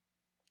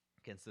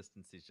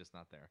 Consistency is just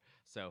not there.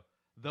 So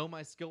though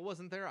my skill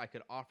wasn't there, I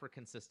could offer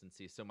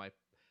consistency. So my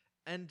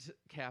end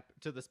cap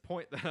to this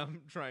point that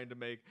I'm trying to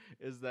make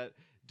is that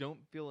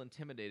don't feel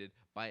intimidated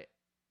by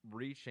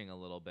reaching a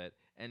little bit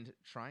and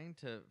trying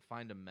to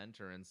find a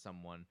mentor in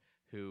someone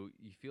who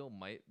you feel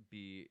might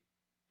be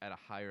at a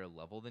higher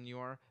level than you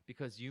are,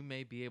 because you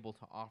may be able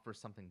to offer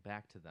something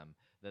back to them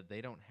that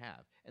they don't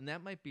have. And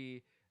that might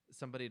be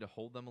somebody to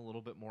hold them a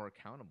little bit more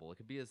accountable. It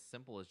could be as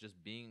simple as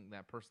just being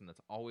that person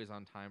that's always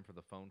on time for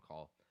the phone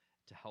call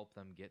to help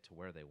them get to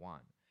where they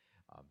want.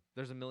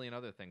 There's a million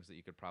other things that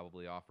you could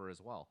probably offer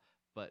as well,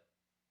 but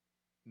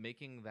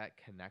making that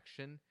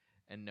connection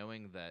and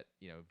knowing that,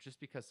 just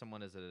because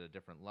someone is at a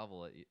different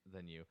level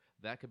than you,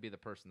 that could be the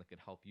person that could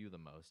help you the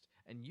most.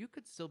 And you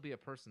could still be a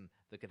person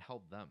that could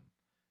help them.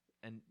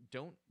 And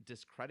don't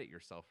discredit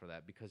yourself for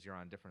that because you're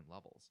on different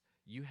levels.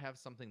 You have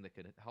something that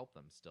could help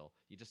them still.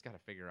 You just got to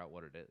figure out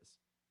what it is.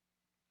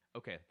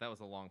 Okay, that was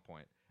a long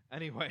point.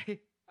 Anyway,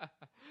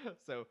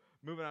 so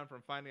moving on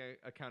from finding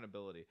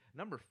accountability.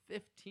 Number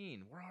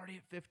 15. We're already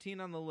at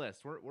 15 on the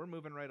list. We're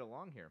moving right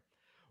along here.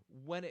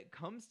 When it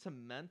comes to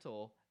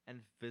mental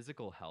and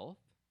physical health,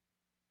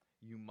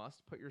 you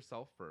must put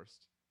yourself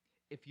first.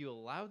 If you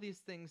allow these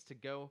things to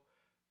go,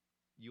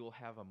 you will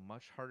have a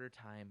much harder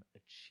time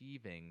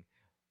achieving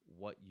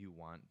what you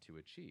want to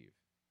achieve,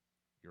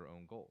 your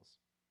own goals,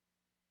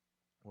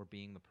 or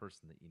being the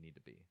person that you need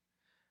to be.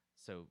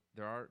 So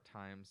there are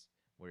times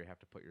where you have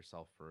to put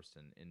yourself first,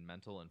 and in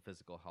mental and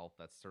physical health,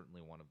 that's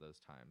certainly one of those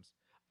times.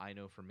 I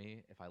know for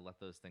me, if I let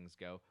those things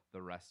go,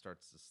 the rest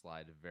starts to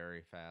slide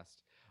very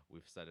fast.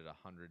 We've said it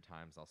 100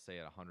 times. I'll say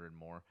it 100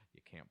 more.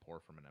 You can't pour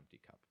from an empty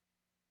cup.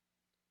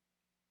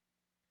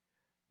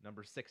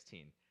 Number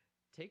 16,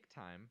 take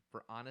time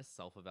for honest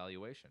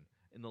self-evaluation.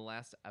 In the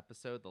last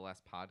episode, the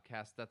last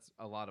podcast, that's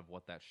a lot of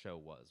what that show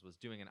was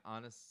doing an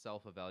honest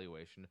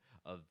self-evaluation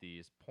of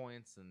these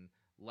points and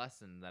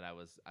lesson that I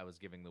was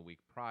giving the week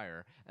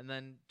prior, and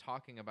then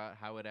talking about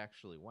how it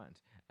actually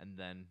went, and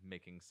then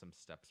making some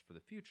steps for the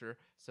future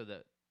so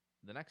that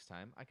the next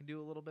time I can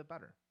do a little bit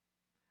better.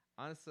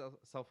 Honest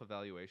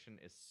self-evaluation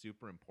is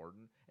super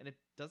important, and it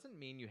doesn't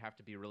mean you have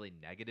to be really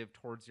negative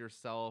towards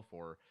yourself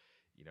or,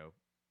 you know,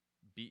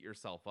 beat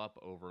yourself up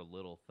over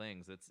little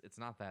things. It's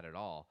not that at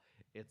all.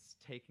 It's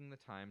taking the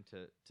time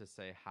to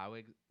say how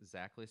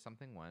exactly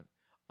something went,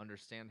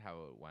 understand how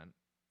it went,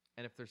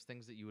 and if there's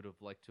things that you would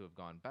have liked to have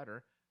gone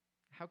better,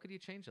 how could you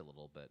change a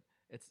little bit?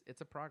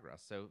 It's a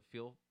progress. So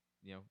feel,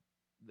 you know,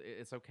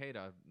 it's okay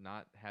to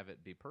not have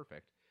it be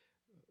perfect.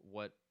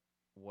 What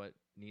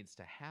needs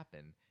to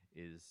happen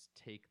is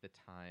take the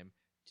time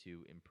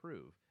to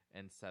improve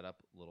and set up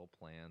little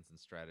plans and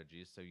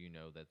strategies so you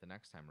know that the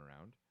next time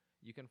around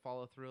you can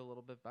follow through a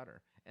little bit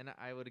better. And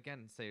I would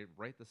again say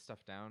write this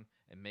stuff down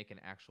and make an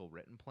actual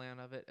written plan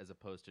of it as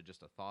opposed to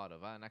just a thought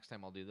of, next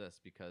time I'll do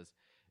this, because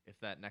if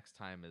that next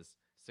time is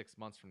 6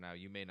 months from now,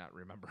 you may not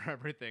remember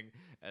everything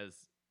as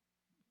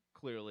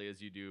clearly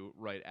as you do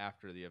right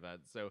after the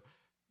event. So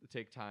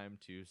take time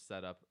to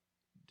set up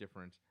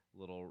different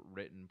little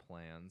written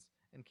plans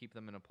and keep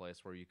them in a place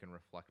where you can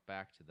reflect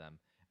back to them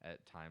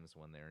at times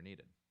when they are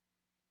needed.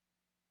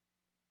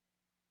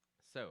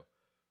 So,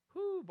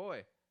 whoo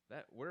boy,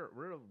 that we're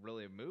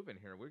really moving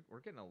here. We're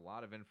getting a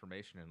lot of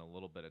information in a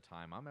little bit of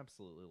time. I'm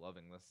absolutely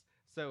loving this.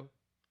 So,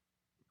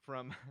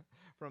 from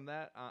from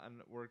that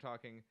on, we're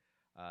talking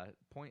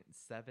point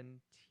 17.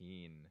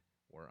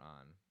 We're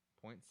on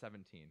point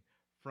 17.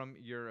 From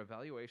your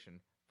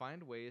evaluation,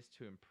 find ways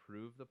to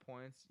improve the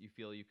points you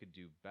feel you could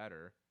do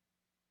better.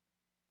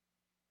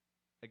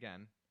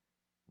 Again,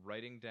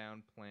 writing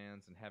down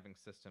plans and having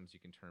systems you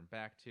can turn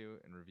back to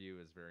and review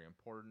is very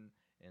important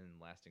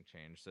in lasting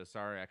change. So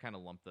sorry, I kind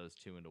of lumped those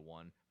two into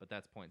one, but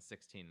that's point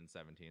 16 and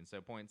 17.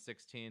 So point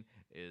 16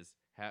 is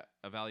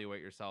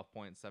evaluate yourself.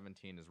 Point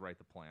 17 is write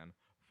the plan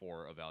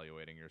for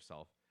evaluating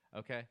yourself.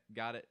 Okay,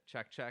 got it.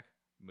 Check, check.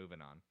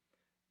 Moving on.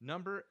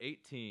 Number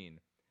 18,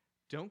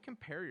 don't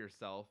compare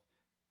yourself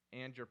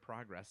and your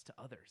progress to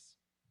others.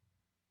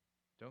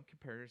 Don't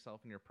compare yourself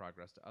and your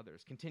progress to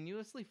others.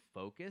 Continuously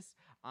focus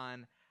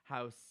on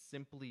how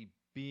simply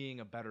being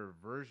a better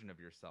version of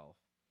yourself,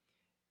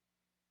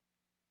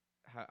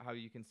 how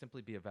you can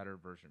simply be a better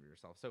version of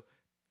yourself. So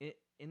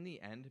in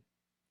the end,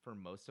 for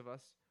most of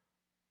us,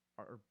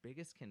 our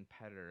biggest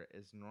competitor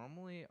is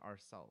normally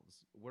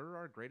ourselves. We're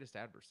our greatest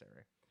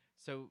adversary.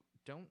 So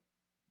don't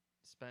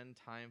spend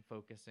time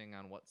focusing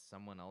on what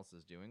someone else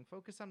is doing.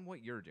 Focus on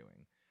what you're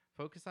doing.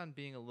 Focus on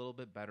being a little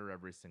bit better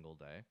every single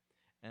day.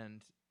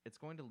 And it's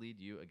going to lead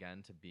you,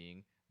 again, to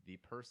being the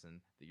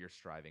person that you're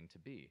striving to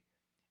be.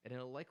 And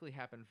it'll likely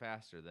happen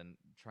faster than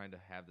trying to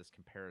have this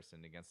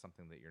comparison against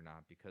something that you're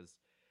not, because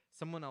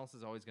someone else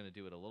is always going to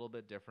do it a little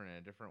bit different in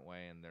a different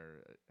way, and they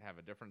have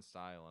a different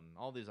style and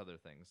all these other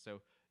things.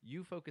 So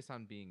you focus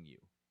on being you,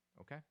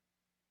 okay?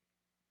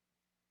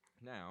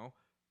 Now,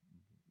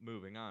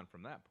 moving on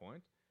from that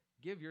point,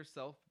 give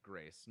yourself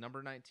grace.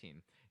 Number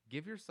 19,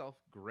 give yourself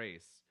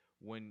grace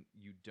when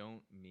you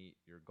don't meet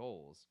your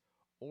goals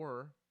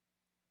or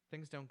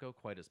things don't go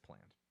quite as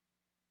planned.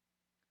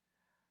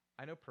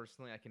 I know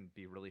personally I can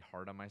be really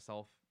hard on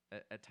myself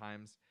at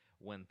times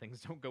when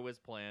things don't go as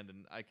planned,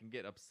 and I can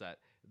get upset.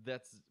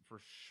 That's for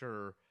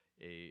sure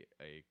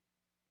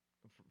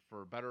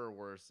for better or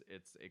worse,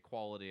 it's a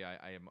quality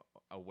I am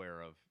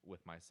aware of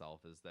with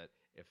myself, is that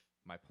if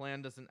my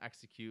plan doesn't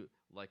execute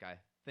like I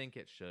think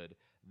it should,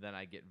 then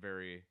I get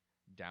very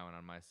down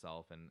on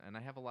myself, and I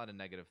have a lot of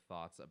negative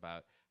thoughts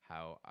about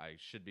how I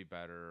should be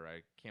better.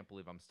 I can't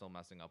believe I'm still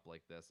messing up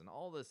like this, and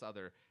all this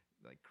other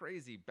like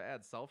crazy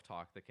bad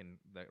self-talk that can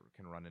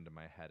run into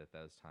my head at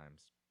those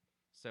times.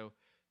 So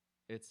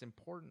it's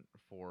important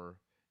for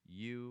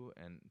you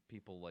and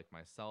people like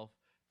myself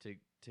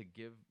to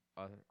give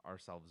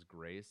ourselves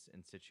grace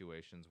in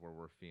situations where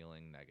we're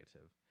feeling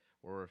negative,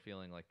 where we're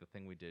feeling like the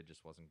thing we did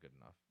just wasn't good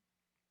enough.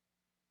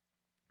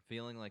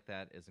 Feeling like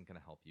that isn't going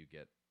to help you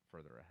get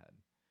further ahead.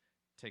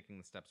 Taking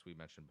the steps we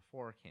mentioned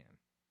before can.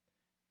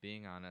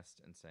 Being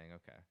honest and saying,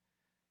 okay,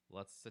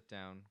 let's sit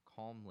down,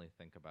 calmly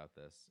think about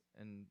this,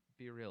 and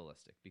be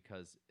realistic,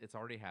 because it's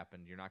already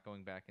happened. You're not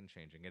going back and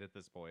changing it at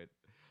this point.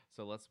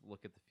 So let's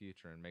look at the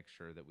future and make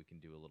sure that we can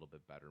do a little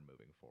bit better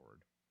moving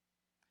forward.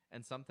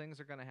 And some things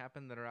are going to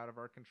happen that are out of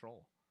our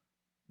control.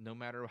 No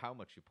matter how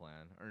much you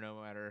plan, or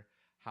no matter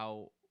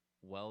how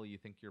well you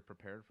think you're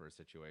prepared for a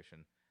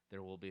situation,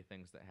 there will be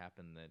things that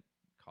happen that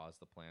cause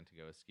the plan to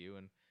go askew,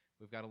 and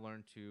we've got to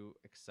learn to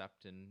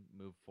accept and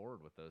move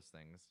forward with those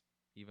things,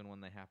 even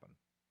when they happen.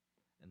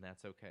 And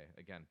that's okay.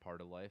 Again, part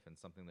of life and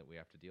something that we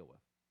have to deal with.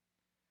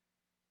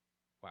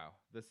 Wow,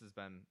 this has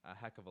been a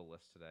heck of a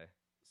list today.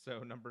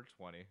 So number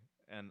 20,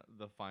 and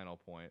the final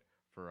point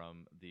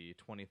from the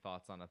 20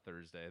 thoughts on a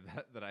Thursday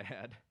that I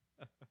had.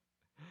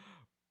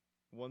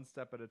 One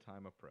step at a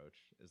time approach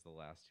is the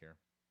last here.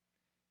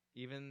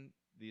 Even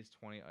these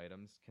 20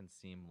 items can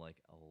seem like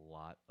a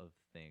lot of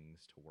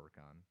things to work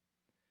on.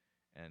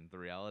 And the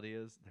reality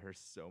is, there's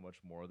so much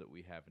more that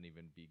we haven't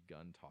even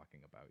begun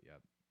talking about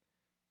yet.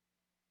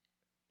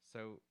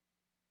 So,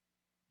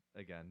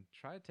 again,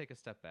 try to take a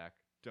step back.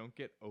 Don't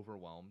get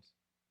overwhelmed.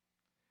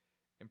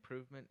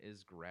 Improvement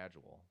is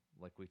gradual,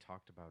 like we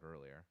talked about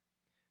earlier.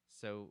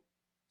 So,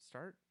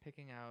 start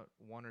picking out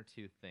one or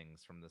two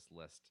things from this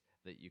list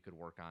that you could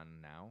work on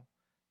now,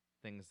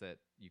 things that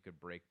you could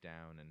break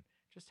down and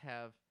just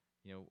have,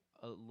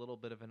 a little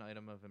bit of an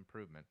item of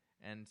improvement,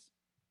 and,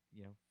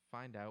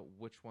 find out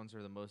which ones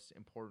are the most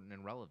important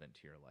and relevant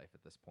to your life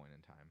at this point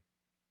in time.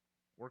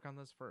 Work on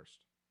those first.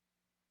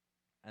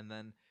 And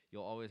then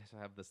you'll always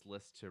have this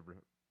list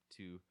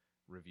to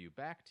review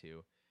back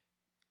to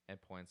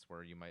at points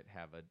where you might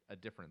have a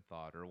different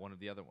thought, or one of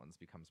the other ones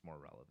becomes more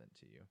relevant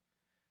to you.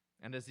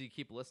 And as you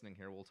keep listening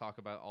here, we'll talk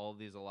about all of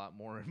these a lot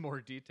more in more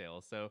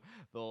detail. So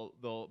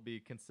they'll be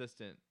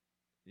consistent,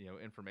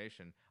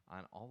 information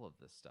on all of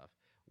this stuff.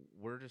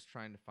 We're just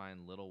trying to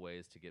find little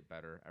ways to get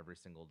better every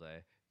single day,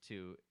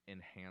 to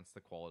enhance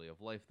the quality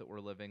of life that we're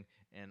living,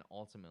 and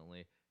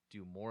ultimately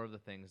do more of the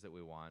things that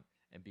we want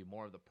and be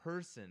more of the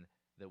person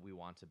that we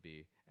want to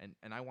be.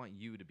 And I want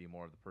you to be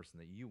more of the person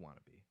that you want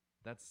to be.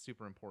 That's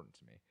super important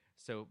to me.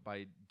 So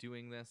by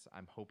doing this,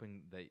 I'm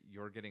hoping that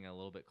you're getting a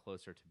little bit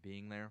closer to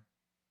being there.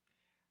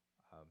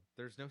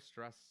 There's no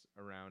stress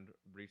around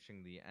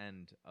reaching the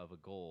end of a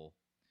goal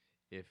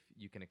if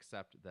you can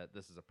accept that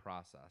this is a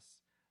process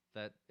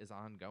that is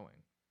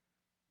ongoing.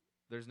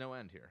 There's no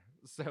end here.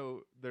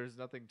 So there's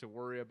nothing to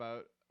worry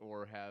about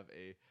or have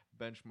a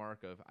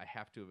benchmark of, I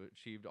have to have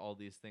achieved all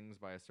these things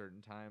by a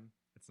certain time.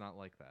 It's not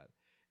like that.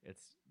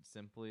 It's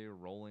simply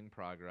rolling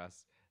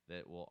progress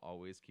that will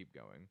always keep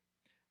going.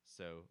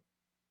 So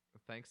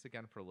thanks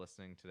again for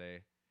listening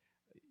today.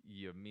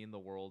 You mean the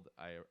world.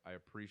 I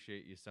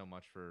appreciate you so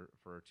much for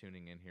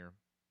tuning in here.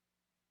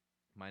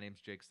 My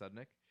name's Jake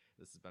Sudnick.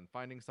 This has been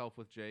Finding Self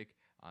with Jake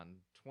on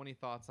 20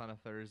 Thoughts on a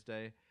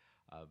Thursday.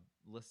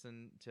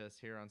 Listen to us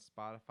here on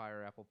Spotify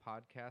or Apple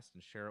Podcast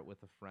and share it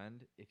with a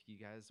friend. If you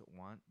guys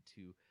want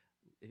to,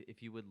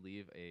 if you would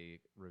leave a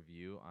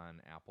review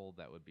on Apple,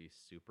 that would be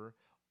super.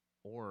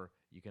 Or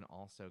you can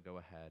also go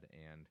ahead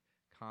and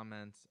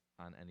comment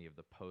on any of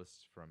the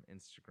posts from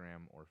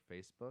Instagram or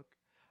Facebook.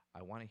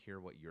 I want to hear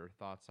what your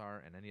thoughts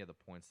are and any of the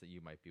points that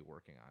you might be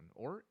working on.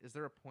 Or is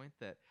there a point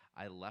that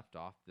I left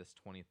off this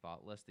 20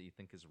 thought list that you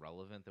think is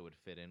relevant that would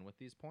fit in with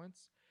these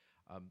points?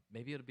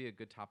 Maybe it'll be a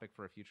good topic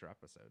for a future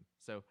episode.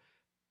 So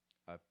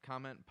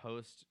comment,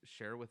 post,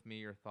 share with me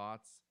your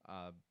thoughts,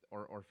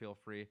 or feel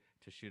free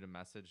to shoot a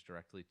message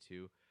directly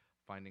to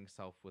Finding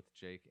Self with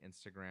Jake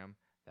Instagram.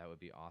 That would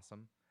be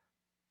awesome.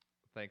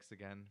 Thanks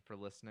again for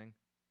listening.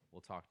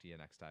 We'll talk to you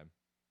next time.